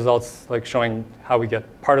positive results, like showing how we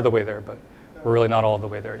get part of the way there, but we're really not all the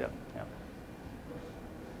way there yet.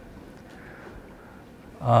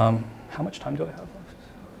 Yeah. How much time do I have left?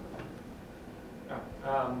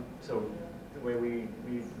 So the way we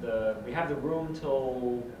have the room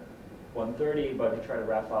till 1:30, but we try to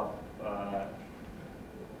wrap up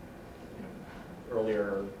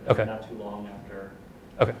earlier, Okay. not too long after.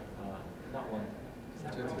 Okay. Not one.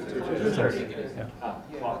 2:30. Yeah.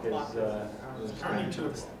 Clock is Turning to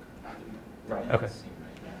the right. Okay.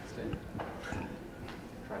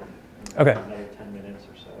 Try to Okay. another 10 minutes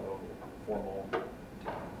or so formal.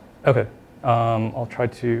 Okay. I'll try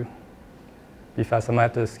to be fast. I might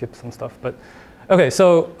have to skip some stuff, but okay.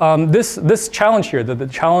 So this challenge here, the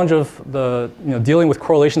challenge of dealing with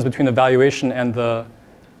correlations between the valuation and the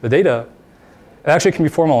data, it actually can be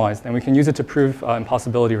formalized, and we can use it to prove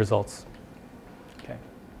impossibility results. Okay.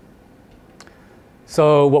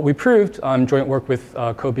 So what we proved, joint work with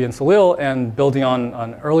Kobe and Salil, and building on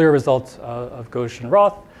an earlier result of Ghosh and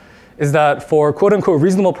Roth, is that for quote-unquote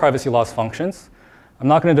reasonable privacy loss functions, I'm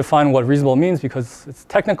not going to define what reasonable means because it's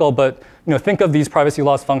technical, but think of these privacy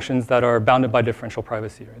loss functions that are bounded by differential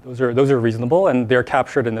privacy. Right? Those are reasonable, and they're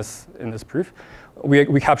captured in this proof.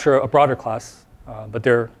 We capture a broader class, but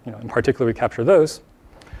they're in particular we capture those.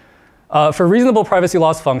 For reasonable privacy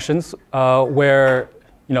loss functions, where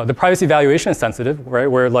the privacy valuation is sensitive, right?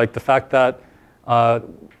 Where like the fact that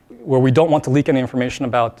where we don't want to leak any information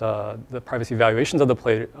about the privacy valuations of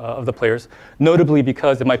the players, notably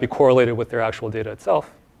because it might be correlated with their actual data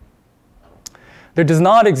itself. There does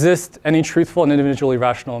not exist any truthful and individually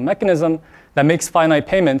rational mechanism that makes finite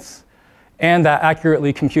payments and that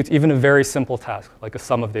accurately computes even a very simple task, like a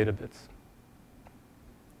sum of data bits.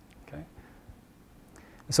 Okay.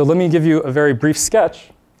 So let me give you a very brief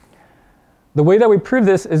sketch. The way that we prove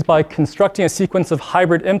this is by constructing a sequence of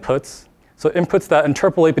hybrid inputs. So inputs that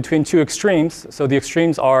interpolate between two extremes. So the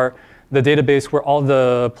extremes are the database where all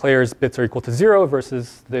the players' bits are equal to 0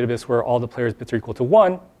 versus the database where all the players' bits are equal to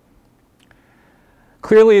 1.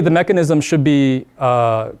 Clearly, the mechanism should be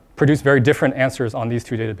produce very different answers on these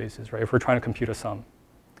two databases, right, if we're trying to compute a sum.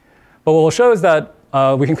 But what we'll show is that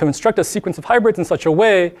we can construct a sequence of hybrids in such a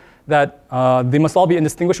way that they must all be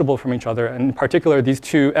indistinguishable from each other. And in particular, these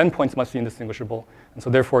two endpoints must be indistinguishable. And so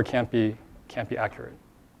therefore, it can't be accurate.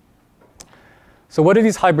 So what do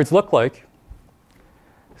these hybrids look like?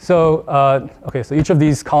 So, so each of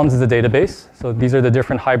these columns is a database. So these are the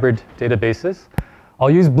different hybrid databases. I'll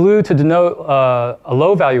use blue to denote a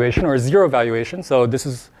low valuation or a 0 valuation. So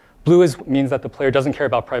blue means that the player doesn't care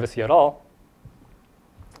about privacy at all.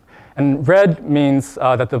 And red means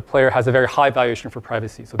that the player has a very high valuation for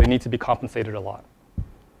privacy. So they need to be compensated a lot.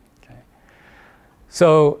 Okay.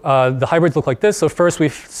 So the hybrids look like this. So first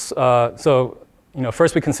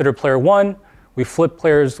first we consider player 1. We flip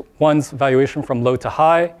player 1's valuation from low to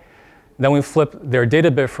high. Then we flip their data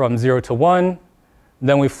bit from 0 to 1.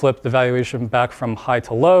 Then we flip the valuation back from high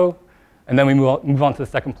to low. And then we move on to the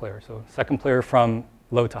second player. So second player from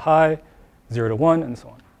low to high, 0 to 1, and so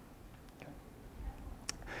on. Okay.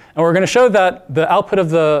 And we're going to show that the output of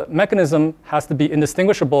the mechanism has to be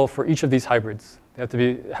indistinguishable for each of these hybrids. It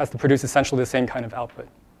has to produce essentially the same kind of output.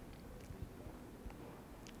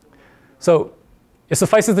 So it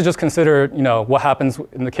suffices to just consider what happens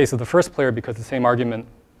in the case of the first player because the same argument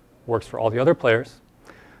works for all the other players.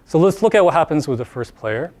 So let's look at what happens with the first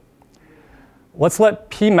player. Let's let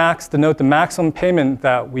P max denote the maximum payment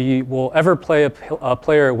that we will ever play a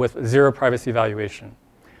player with 0 privacy valuation.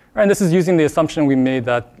 Right, and this is using the assumption we made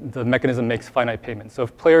that the mechanism makes finite payments. So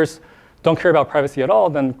if players don't care about privacy at all,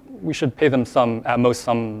 then we should pay them at most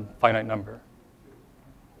some finite number.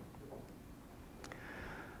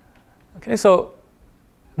 Okay, so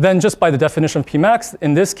then just by the definition of P max,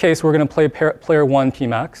 in this case, we're going to play player 1 P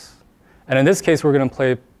max. And in this case, we're going to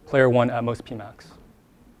play player 1 at most P max,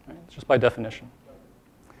 right? Just by definition.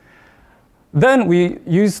 Then we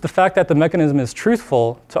use the fact that the mechanism is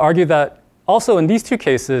truthful to argue that also in these two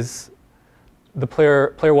cases, the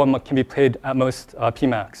player 1 can be played at most P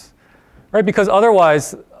max, right? Because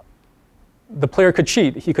otherwise, the player could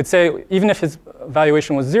cheat. He could say, even if his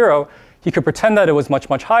valuation was 0, he could pretend that it was much,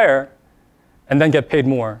 much higher and then get paid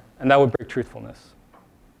more, and that would break truthfulness.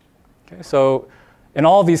 Okay, so in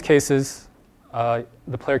all of these cases,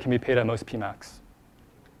 the player can be paid at most P max.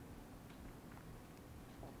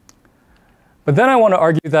 But then I want to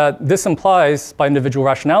argue that this implies, by individual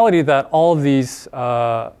rationality, that all of these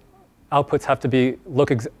outputs have to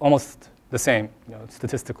look almost the same,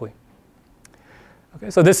 statistically. Okay,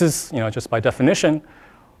 so this is, just by definition.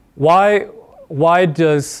 Why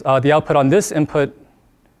does the output on this input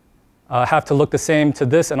have to look the same to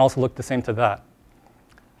this and also look the same to that?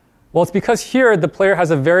 Well, it's because here the player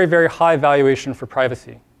has a very, very high valuation for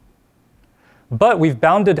privacy. But we've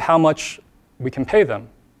bounded how much we can pay them.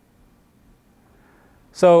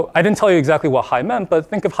 So I didn't tell you exactly what high meant, but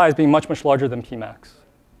think of high as being much, much larger than P max.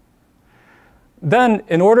 Then,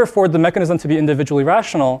 in order for the mechanism to be individually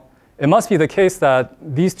rational, it must be the case that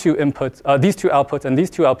these two outputs and these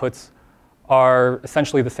two outputs are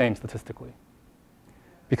essentially the same statistically.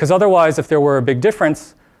 Because otherwise, if there were a big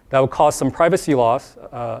difference, that would cause some privacy loss,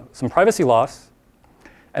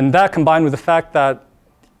 and that combined with the fact that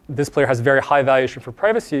this player has very high valuation for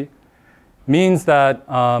privacy means that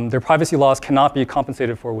their privacy loss cannot be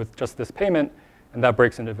compensated for with just this payment, and that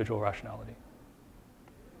breaks individual rationality.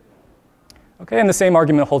 Okay, and the same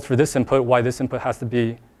argument holds for this input, why this input has to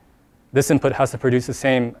produce the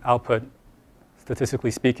same output,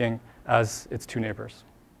 statistically speaking, as its two neighbors.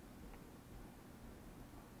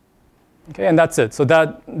 Okay, and that's it. So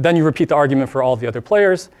then you repeat the argument for all the other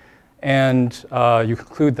players, and you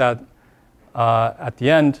conclude that at the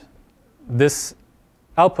end, this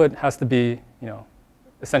output has to be,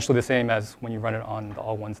 essentially the same as when you run it on the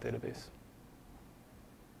all ones database.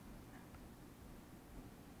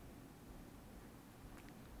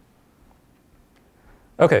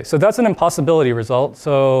 Okay, so that's an impossibility result.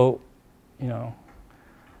 So,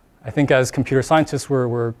 I think as computer scientists,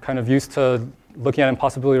 we're kind of used to looking at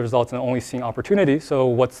impossibility results and only seeing opportunity. So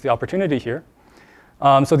what's the opportunity here?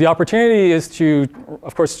 So the opportunity is to,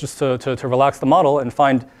 of course, just to relax the model and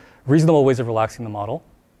find reasonable ways of relaxing the model.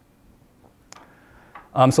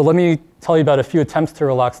 So let me tell you about a few attempts to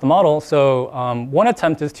relax the model. So one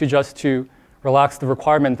attempt is to relax the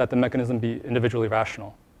requirement that the mechanism be individually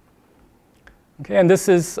rational. Okay, and this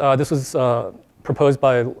was proposed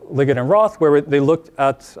by Liggett and Roth, where they looked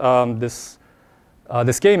at this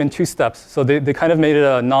game in two steps. So they kind of made it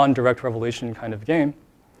a non-direct revelation kind of game,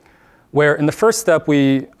 where in the first step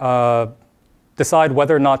we decide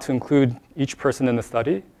whether or not to include each person in the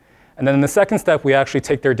study. And then in the second step, we actually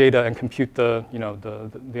take their data and compute the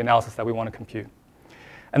analysis that we want to compute.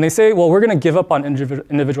 And they say, well, we're going to give up on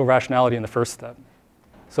individual rationality in the first step.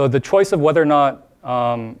 So the choice of whether or not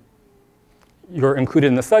you're included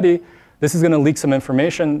in the study, this is going to leak some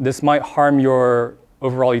information. This might harm your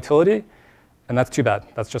overall utility, and that's too bad.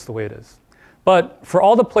 That's just the way it is. But for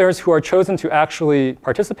all the players who are chosen to actually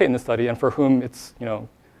participate in the study and for whom it's,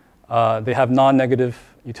 they have non-negative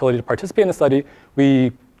utility to participate in the study,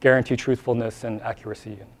 we guarantee truthfulness and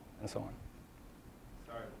accuracy and so on.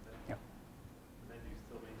 Sorry, yeah. Then you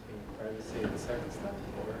still maintain privacy in the second step?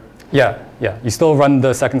 Or? Yeah. You still run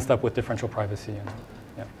the second step with differential privacy.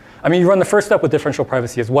 I mean, you run the first step with differential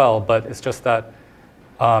privacy as well, but it's just that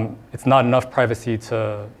it's not enough privacy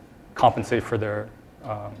to compensate for their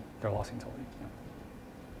loss utility.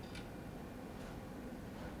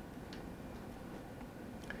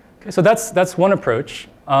 Okay, so that's one approach.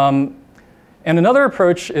 And another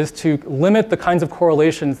approach is to limit the kinds of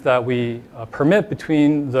correlations that we permit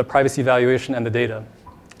between the privacy evaluation and the data.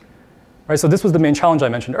 Right, so this was the main challenge I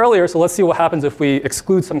mentioned earlier. So let's see what happens if we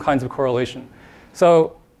exclude some kinds of correlation.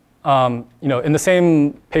 So in the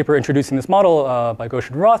same paper introducing this model by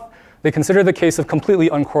Ghosh and Roth, they consider the case of completely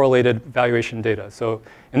uncorrelated valuation data. So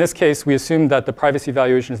in this case, we assume that the privacy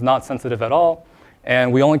evaluation is not sensitive at all,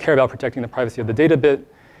 and we only care about protecting the privacy of the data bit.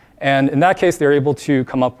 And in that case, they're able to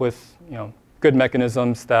come up with good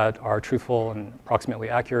mechanisms that are truthful and approximately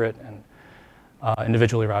accurate and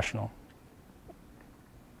individually rational.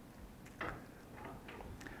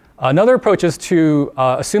 Another approach is to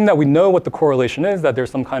assume that we know what the correlation is, that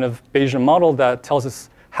there's some kind of Bayesian model that tells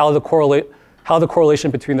us how the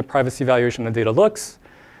correlation between the privacy evaluation and the data looks.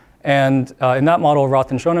 And in that model,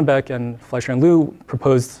 Roth and Schoenbeck and Fleischer and Liu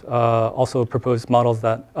also proposed models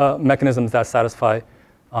that mechanisms that satisfy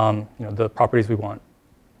the properties we want.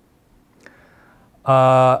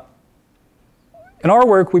 In our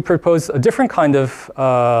work, we propose a different kind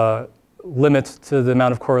of limit to the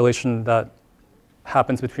amount of correlation that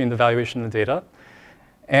happens between the valuation and the data.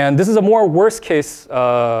 And this is a more worst case, it's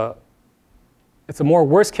a more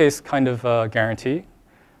worst case kind of guarantee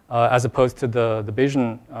as opposed to the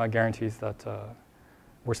Bayesian guarantees that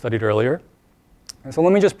were studied earlier. And so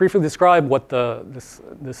let me just briefly describe what this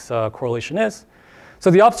correlation is.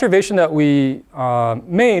 So the observation that we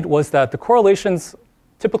made was that the correlations,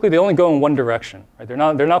 typically they only go in one direction. Right? They're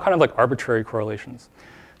not kind of like arbitrary correlations.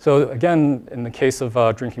 So again, in the case of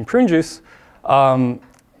drinking prune juice,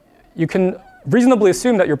 you can reasonably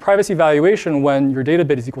assume that your privacy valuation when your data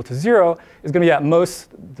bit is equal to 0 is going to be at most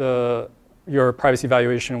your privacy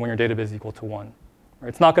valuation when your data bit is equal to 1. Right?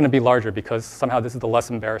 It's not going to be larger because somehow this is the less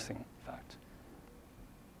embarrassing fact.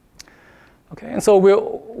 Okay, and so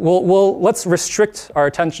let's restrict our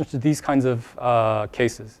attention to these kinds of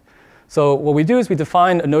cases. So what we do is we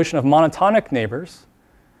define a notion of monotonic neighbors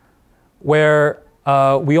where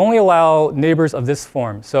we only allow neighbors of this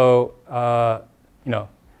form. So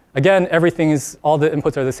again, all the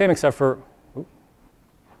inputs are the same except for, okay,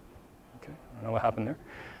 I don't know what happened there.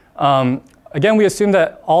 Again, we assume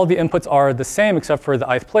that all the inputs are the same except for the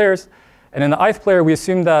ith players. And in the ith player, we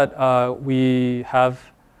assume that we have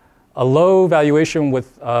a low valuation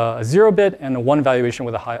with a 0 bit and a 1 valuation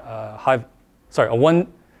with a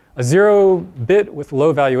 0 bit with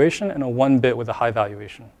low valuation and a 1 bit with a high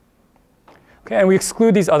valuation. Okay, and we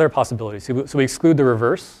exclude these other possibilities. So we exclude the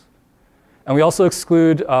reverse. And we also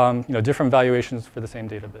exclude different valuations for the same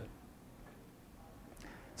data bit.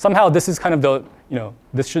 Somehow this is kind of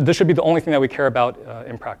this should be the only thing that we care about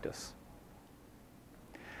in practice.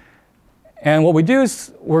 And what we do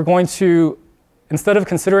is we're going to, instead of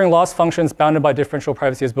considering loss functions bounded by differential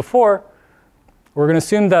privacy as before, we're going to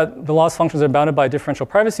assume that the loss functions are bounded by differential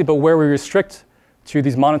privacy, but where we restrict to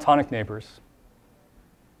these monotonic neighbors.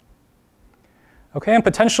 Okay, and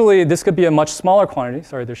potentially this could be a much smaller quantity.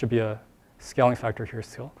 Sorry, there should be a scaling factor here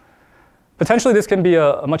still. Potentially this can be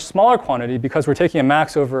a much smaller quantity because we're taking a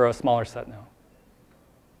max over a smaller set now.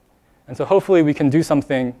 And so hopefully we can do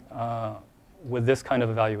something with this kind of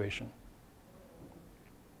evaluation.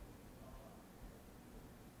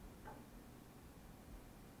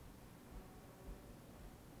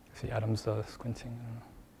 See Adam's squinting.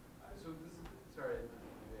 So this is, sorry,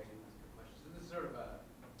 maybe I can ask a question. So this is sort of a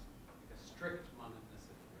strict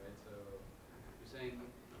monotonicity, right? So you're saying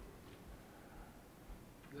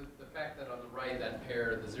the fact that on the right that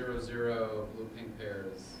pair, the 0, 0 blue-pink pair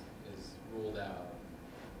is ruled out.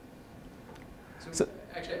 So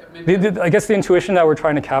actually, maybe I guess the intuition that we're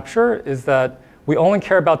trying to capture is that we only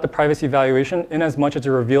care about the privacy valuation in as much as it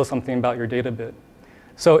reveals something about your data bit.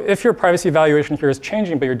 So if your privacy valuation here is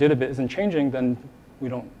changing, but your data bit isn't changing, then we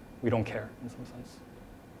don't care in some sense.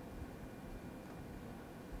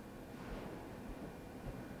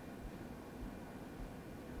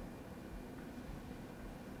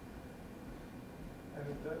 And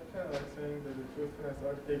is that kind of like saying that the truthfulness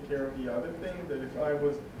ought to take care of the other thing? That if I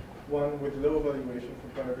was one with low valuation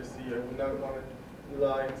for privacy, I would not want to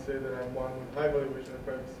lie and say that I'm one with high valuation of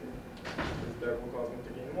privacy, because that will cause me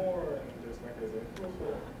to gain more, and this mechanism is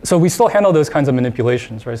truthful. So we still handle those kinds of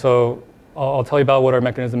manipulations, right? So I'll tell you about what our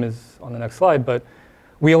mechanism is on the next slide, but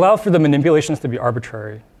we allow for the manipulations to be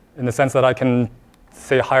arbitrary in the sense that I can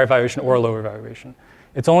say a higher valuation or a lower valuation.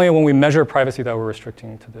 It's only when we measure privacy that we're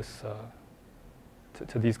restricting to this,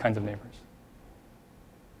 to these kinds of neighbors.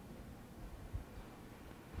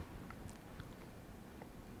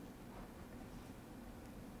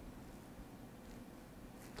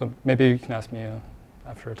 So maybe you can ask me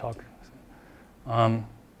after a talk.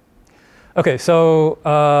 Okay, so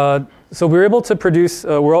we're able to produce,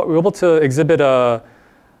 we're able to exhibit a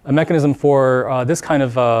mechanism for this kind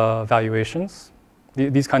of valuations,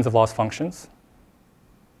 these kinds of loss functions.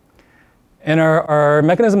 And our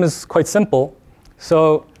mechanism is quite simple.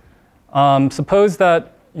 So suppose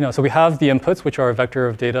that, so we have the inputs, which are a vector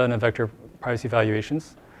of data and a vector of privacy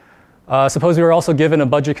valuations. Suppose we were also given a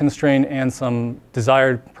budget constraint and some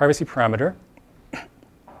desired privacy parameter.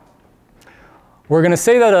 We're going to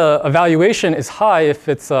say that a valuation is high if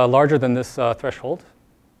it's larger than this threshold.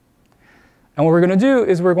 And what we're going to do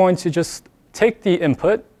is we're going to just take the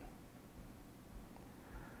input.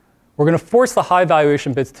 We're going to force the high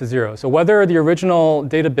valuation bits to 0. So whether the original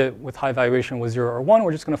data bit with high valuation was 0 or 1,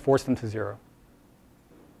 we're just going to force them to 0.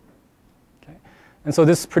 Okay? And so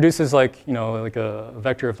this produces like a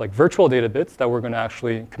vector of like virtual data bits that we're going to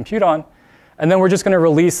actually compute on. And then we're just going to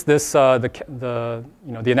release this, the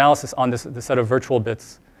analysis on this set of virtual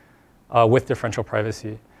bits with differential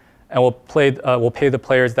privacy. And we'll pay the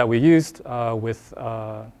players that we used with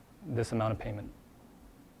this amount of payment.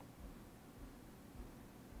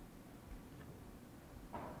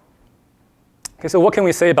 Okay, so what can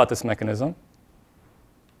we say about this mechanism?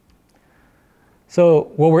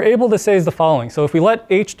 So what we're able to say is the following. So if we let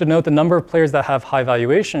H denote the number of players that have high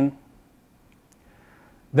valuation,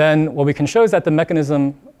 then what we can show is that the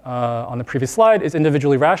mechanism on the previous slide is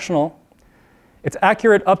individually rational. It's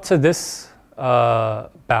accurate up to this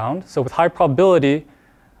bound. So with high probability,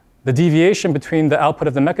 the deviation between the output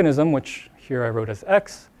of the mechanism, which here I wrote as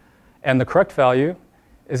x, and the correct value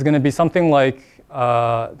is going to be something like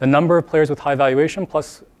the number of players with high valuation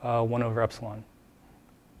plus 1 over epsilon.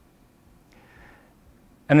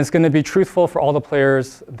 And it's going to be truthful for all the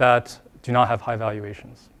players that do not have high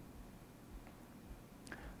valuations.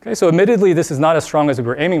 Okay, so admittedly, this is not as strong as we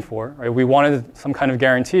were aiming for. Right? We wanted some kind of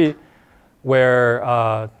guarantee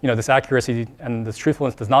where this accuracy and this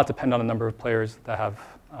truthfulness does not depend on the number of players that have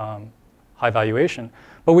high valuation.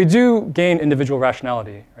 But we do gain individual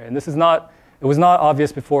rationality. Right? And it was not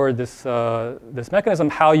obvious before this mechanism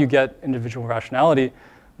how you get individual rationality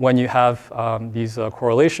when you have these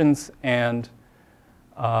correlations and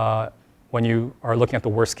when you are looking at the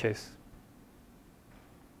worst case.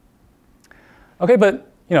 Okay, but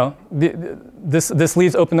this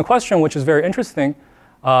leaves open the question, which is very interesting.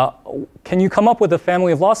 Can you come up with a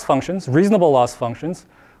family of loss functions, reasonable loss functions,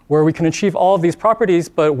 where we can achieve all of these properties,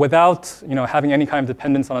 but without having any kind of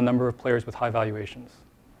dependence on a number of players with high valuations?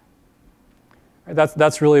 Right,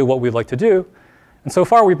 that's really what we'd like to do. And so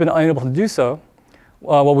far, we've been unable to do so.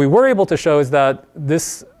 What we were able to show is that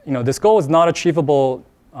this goal is not achievable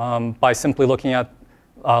by simply looking at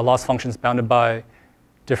loss functions bounded by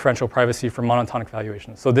differential privacy for monotonic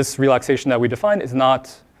valuations. So this relaxation that we defined is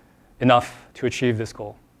not enough to achieve this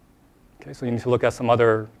goal. Okay, so you need to look at some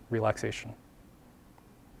other relaxation.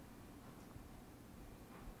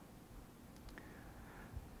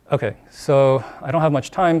 Okay, so I don't have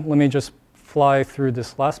much time. Let me just fly through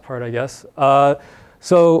this last part, I guess.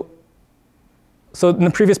 So in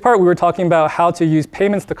the previous part, we were talking about how to use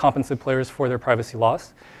payments to compensate players for their privacy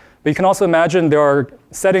loss. But you can also imagine there are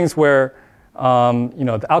settings where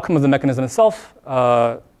the outcome of the mechanism itself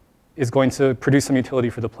is going to produce some utility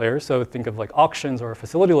for the player. So think of like auctions or a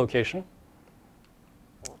facility location.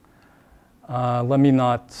 Let me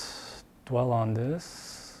not dwell on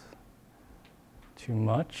this too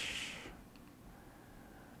much.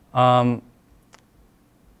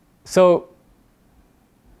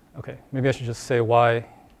 Okay, maybe I should just say why.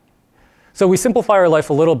 So we simplify our life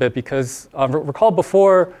a little bit because recall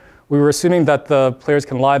before we were assuming that the players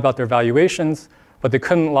can lie about their valuations, but they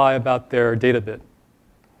couldn't lie about their data bit.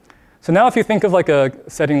 So now if you think of like a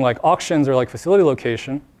setting like auctions or like facility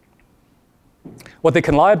location, what they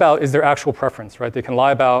can lie about is their actual preference, right? They can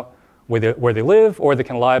lie about where they live, or they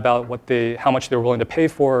can lie about how much they're willing to pay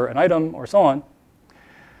for an item, or so on.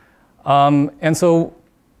 And so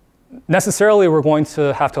necessarily we're going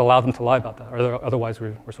to have to allow them to lie about that, or otherwise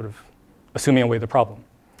we're sort of assuming away the problem.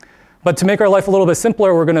 But to make our life a little bit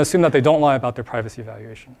simpler, we're going to assume that they don't lie about their privacy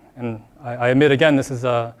evaluation. And I admit, again, this is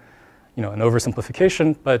an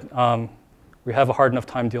oversimplification, but we have a hard enough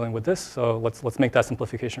time dealing with this, so let's make that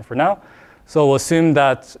simplification for now. So we'll assume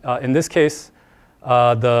that in this case,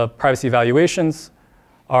 the privacy evaluations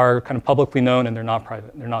are kind of publicly known and they're not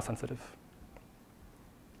private, they're not sensitive.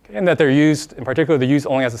 Okay, and that they're used, in particular, they're used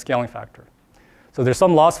only as a scaling factor. So there's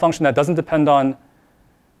some loss function that doesn't depend on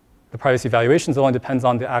the privacy evaluations, it only depends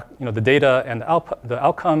on the data and the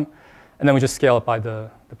outcome, and then we just scale it by the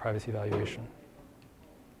privacy evaluation.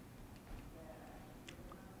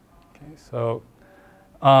 Okay, so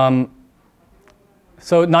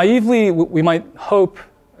naively, we might hope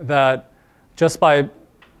that just by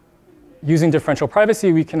using differential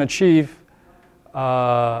privacy, we can achieve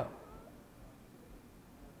all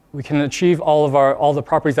the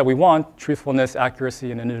properties that we want: truthfulness,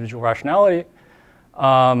 accuracy, and individual rationality.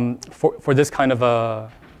 For this kind of a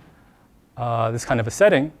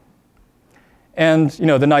setting, and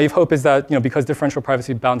the naive hope is that because differential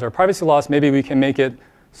privacy bounds our privacy loss, maybe we can make it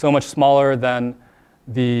so much smaller than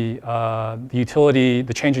the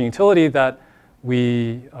change in utility that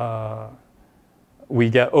we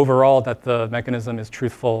get overall that the mechanism is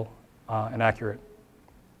truthful and accurate.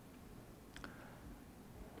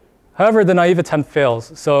 However, the naive attempt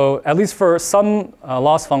fails. So at least for some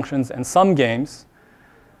loss functions and some games,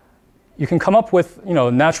 you can come up with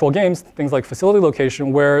natural games, things like facility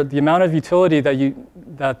location, where the amount of utility the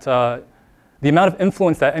amount of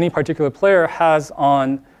influence that any particular player has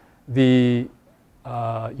on the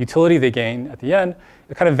utility they gain at the end,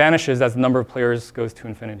 it kind of vanishes as the number of players goes to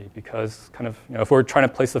infinity. Because if we're trying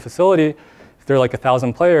to place the facility, if there are like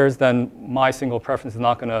 1,000 players, then my single preference is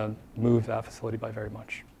not going to move that facility by very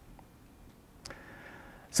much.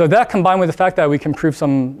 So that, combined with the fact that we can prove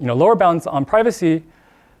some lower bounds on privacy,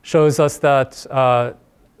 shows us that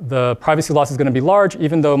the privacy loss is going to be large,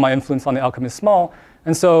 even though my influence on the outcome is small.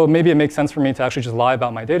 And so maybe it makes sense for me to actually just lie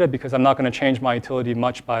about my data, because I'm not going to change my utility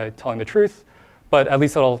much by telling the truth. But at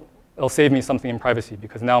least it'll save me something in privacy,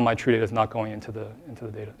 because now my true data is not going into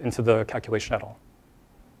the calculation at all.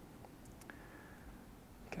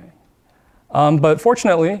 Okay. But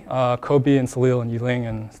fortunately, Kobe and Salil and Yiling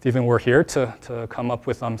and Stephen were here to come up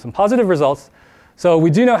with some positive results. So we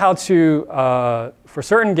do know how to, for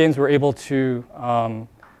certain games, we're able to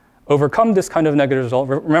overcome this kind of negative result.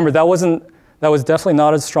 Remember, that was definitely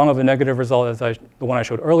not as strong of a negative result as the one I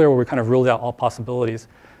showed earlier, where we kind of ruled out all possibilities.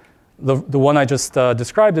 The one I just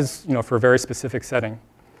described is for a very specific setting.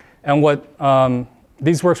 And what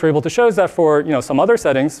these works were able to show is that for some other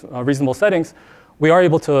settings, reasonable settings, we are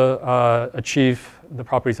able to achieve the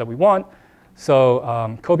properties that we want.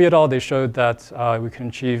 So Kobe et al., they showed that we can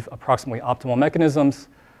achieve approximately optimal mechanisms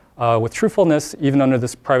with truthfulness, even under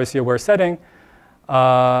this privacy-aware setting,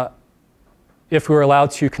 if we were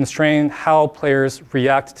allowed to constrain how players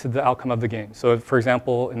react to the outcome of the game. So for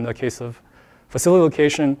example, in the case of facility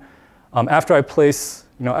location, after I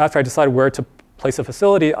decide where to place a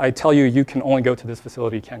facility, I tell you, you can only go to this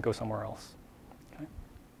facility, you can't go somewhere else. Okay?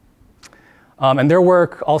 And their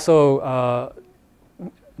work also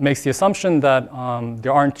makes the assumption that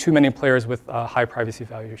there aren't too many players with high privacy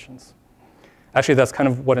valuations. Actually, that's kind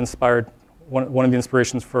of what inspired one of the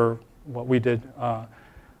inspirations for what we did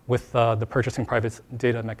with the purchasing private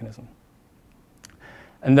data mechanism.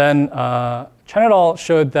 And then Chen et al.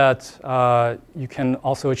 Showed that you can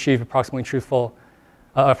also achieve approximately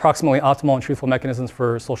optimal and truthful mechanisms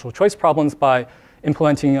for social choice problems by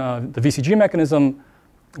implementing the VCG mechanism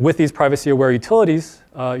with these privacy-aware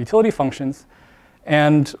utility functions.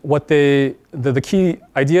 And what the key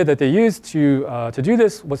idea that they used to do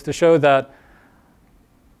this was to show that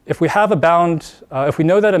if we have a bound, if we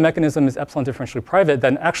know that a mechanism is epsilon differentially private,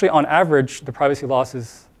 then actually on average, the privacy loss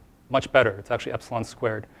is much better. It's actually epsilon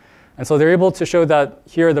squared. And so they're able to show that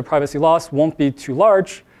here the privacy loss won't be too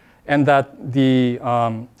large, and that the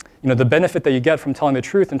benefit that you get from telling the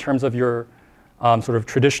truth in terms of your sort of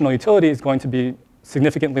traditional utility is going to be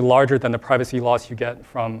significantly larger than the privacy loss you get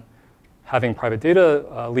from having private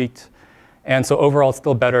data leaked. And so overall, it's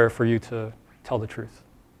still better for you to tell the truth.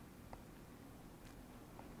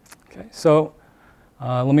 Okay, so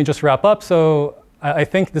let me just wrap up. So I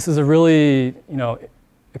think this is a really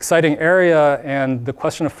exciting area, and the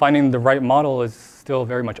question of finding the right model is still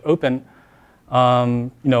very much open.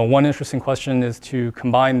 One interesting question is to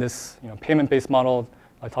combine this payment-based model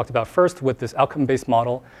I talked about first with this outcome-based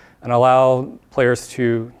model and allow players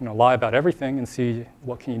to lie about everything and see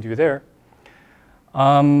what can you do there.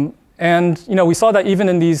 And we saw that even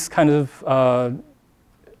in these kind of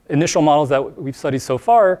initial models that we've studied so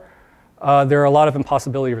far, there are a lot of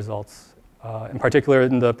impossibility results, in particular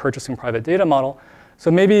in the purchasing private data model.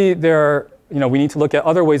 So maybe we need to look at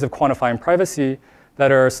other ways of quantifying privacy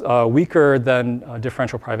that are weaker than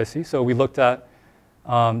differential privacy. So we looked at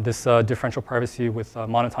this differential privacy with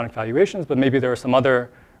monotonic valuations, but maybe there are some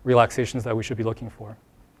other relaxations that we should be looking for.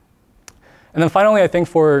 And then finally, I think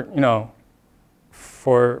for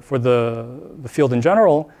the field in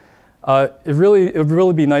general, it would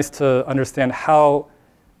really be nice to understand how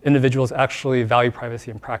individuals actually value privacy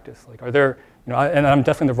in practice. Like, are there, and I'm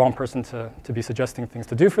definitely the wrong person to be suggesting things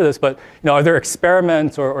to do for this, but are there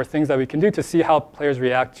experiments or things that we can do to see how players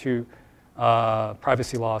react to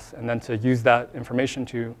privacy loss, and then to use that information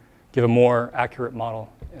to give a more accurate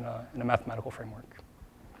model in a mathematical framework.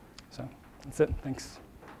 So that's it. Thanks.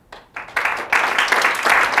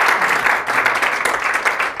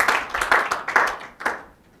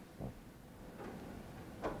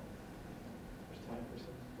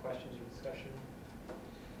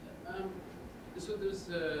 So there's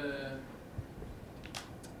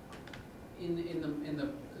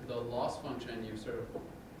in the loss function, you've sort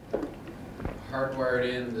of hardwired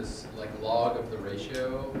in this like log of the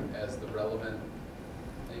ratio as the relevant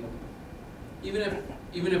thing.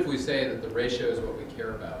 Even if we say that the ratio is what we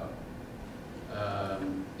care about,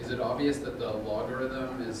 is it obvious that the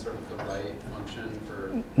logarithm is sort of the right function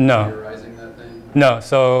for theorizing that thing? No.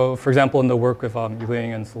 So for example, in the work with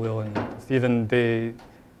Yiling and Salil and Stephen,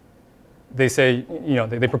 they say,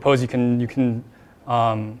 they propose you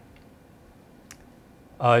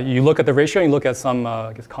look at the ratio, and you look at some,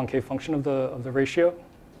 I guess, concave function of the ratio.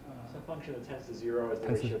 Some function that tends to 0 as the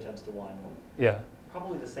ratio tends to 1. Yeah.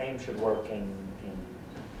 Probably the same should work in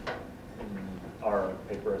our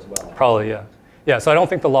paper as well. Probably, yeah. Yeah, so I don't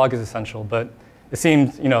think the log is essential, but it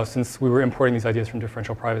seemed, since we were importing these ideas from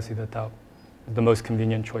differential privacy, that was the most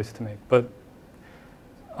convenient choice to make. But,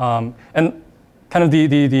 and kind of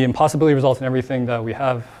the impossibility results and everything that we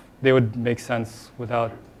have, they would make sense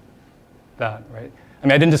without that, right? I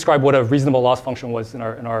mean, I didn't describe what a reasonable loss function was in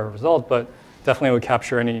our result, but definitely would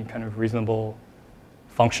capture any kind of reasonable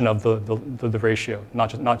function of the ratio, not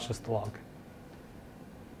just the log.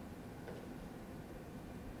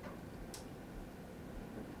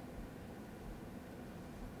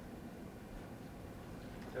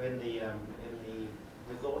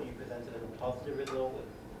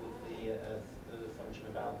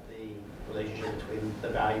 mentioned about the relationship between the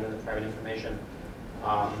value and the private information.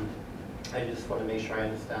 I just want to make sure I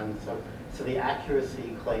understand. So the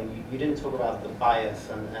accuracy claim, you didn't talk about the bias,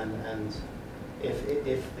 and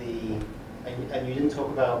if the and you didn't talk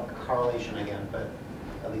about correlation again, but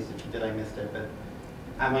at least if you did, I missed it. But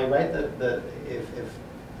am I right that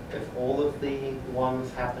if all of the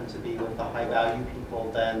ones happen to be with the high value people,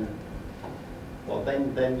 then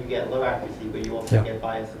then you get low accuracy, but you also get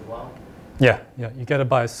bias as well? Yeah, you get a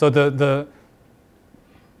bias. So the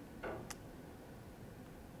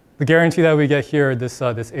guarantee that we get here, this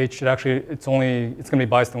H should actually, it's going to be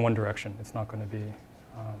biased in one direction. It's not going to be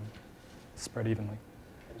spread evenly.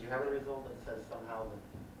 And do you have a result that says somehow that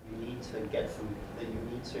you need to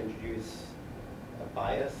introduce a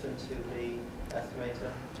bias into the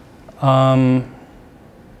estimator?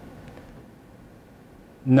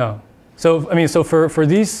 No. So I mean, so for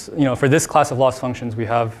these, for this class of loss functions, we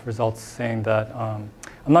have results saying that I'm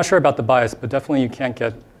not sure about the bias, but definitely you can't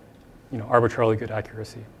get, arbitrarily good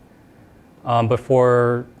accuracy. But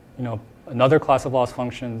for another class of loss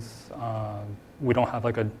functions, we don't have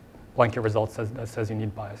like a blanket result that says you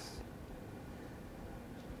need bias.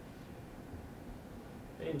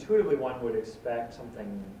 Intuitively, one would expect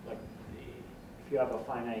something like if you have a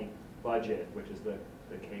finite budget, which is the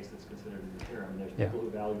case that's considered in the theorem, there's people who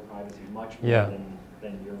value privacy much more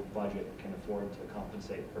than your budget can afford to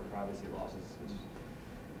compensate for privacy losses.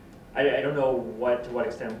 I don't know to what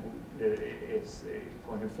extent it's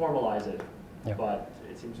going to formalize it, but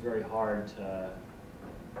it seems very hard to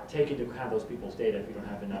take into account those people's data if you don't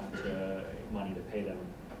have enough money to pay them.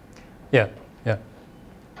 Yeah.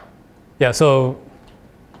 So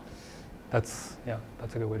that's a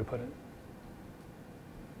good way to put it.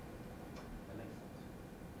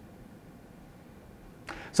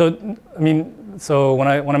 So I mean, so when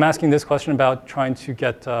I'm asking this question about trying to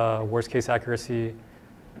get worst case accuracy,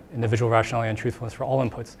 individual rationality, and truthfulness for all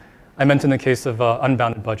inputs, I meant in the case of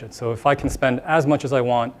unbounded budget. So if I can spend as much as I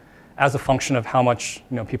want as a function of how much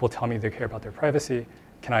people tell me they care about their privacy,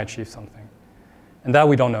 can I achieve something? And that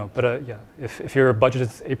we don't know. But if your budget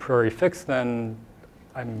is a priori fixed, then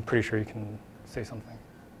I'm pretty sure you can say something.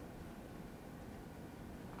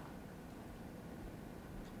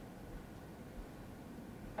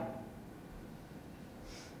 All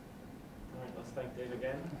right, let's thank Dave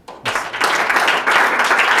again.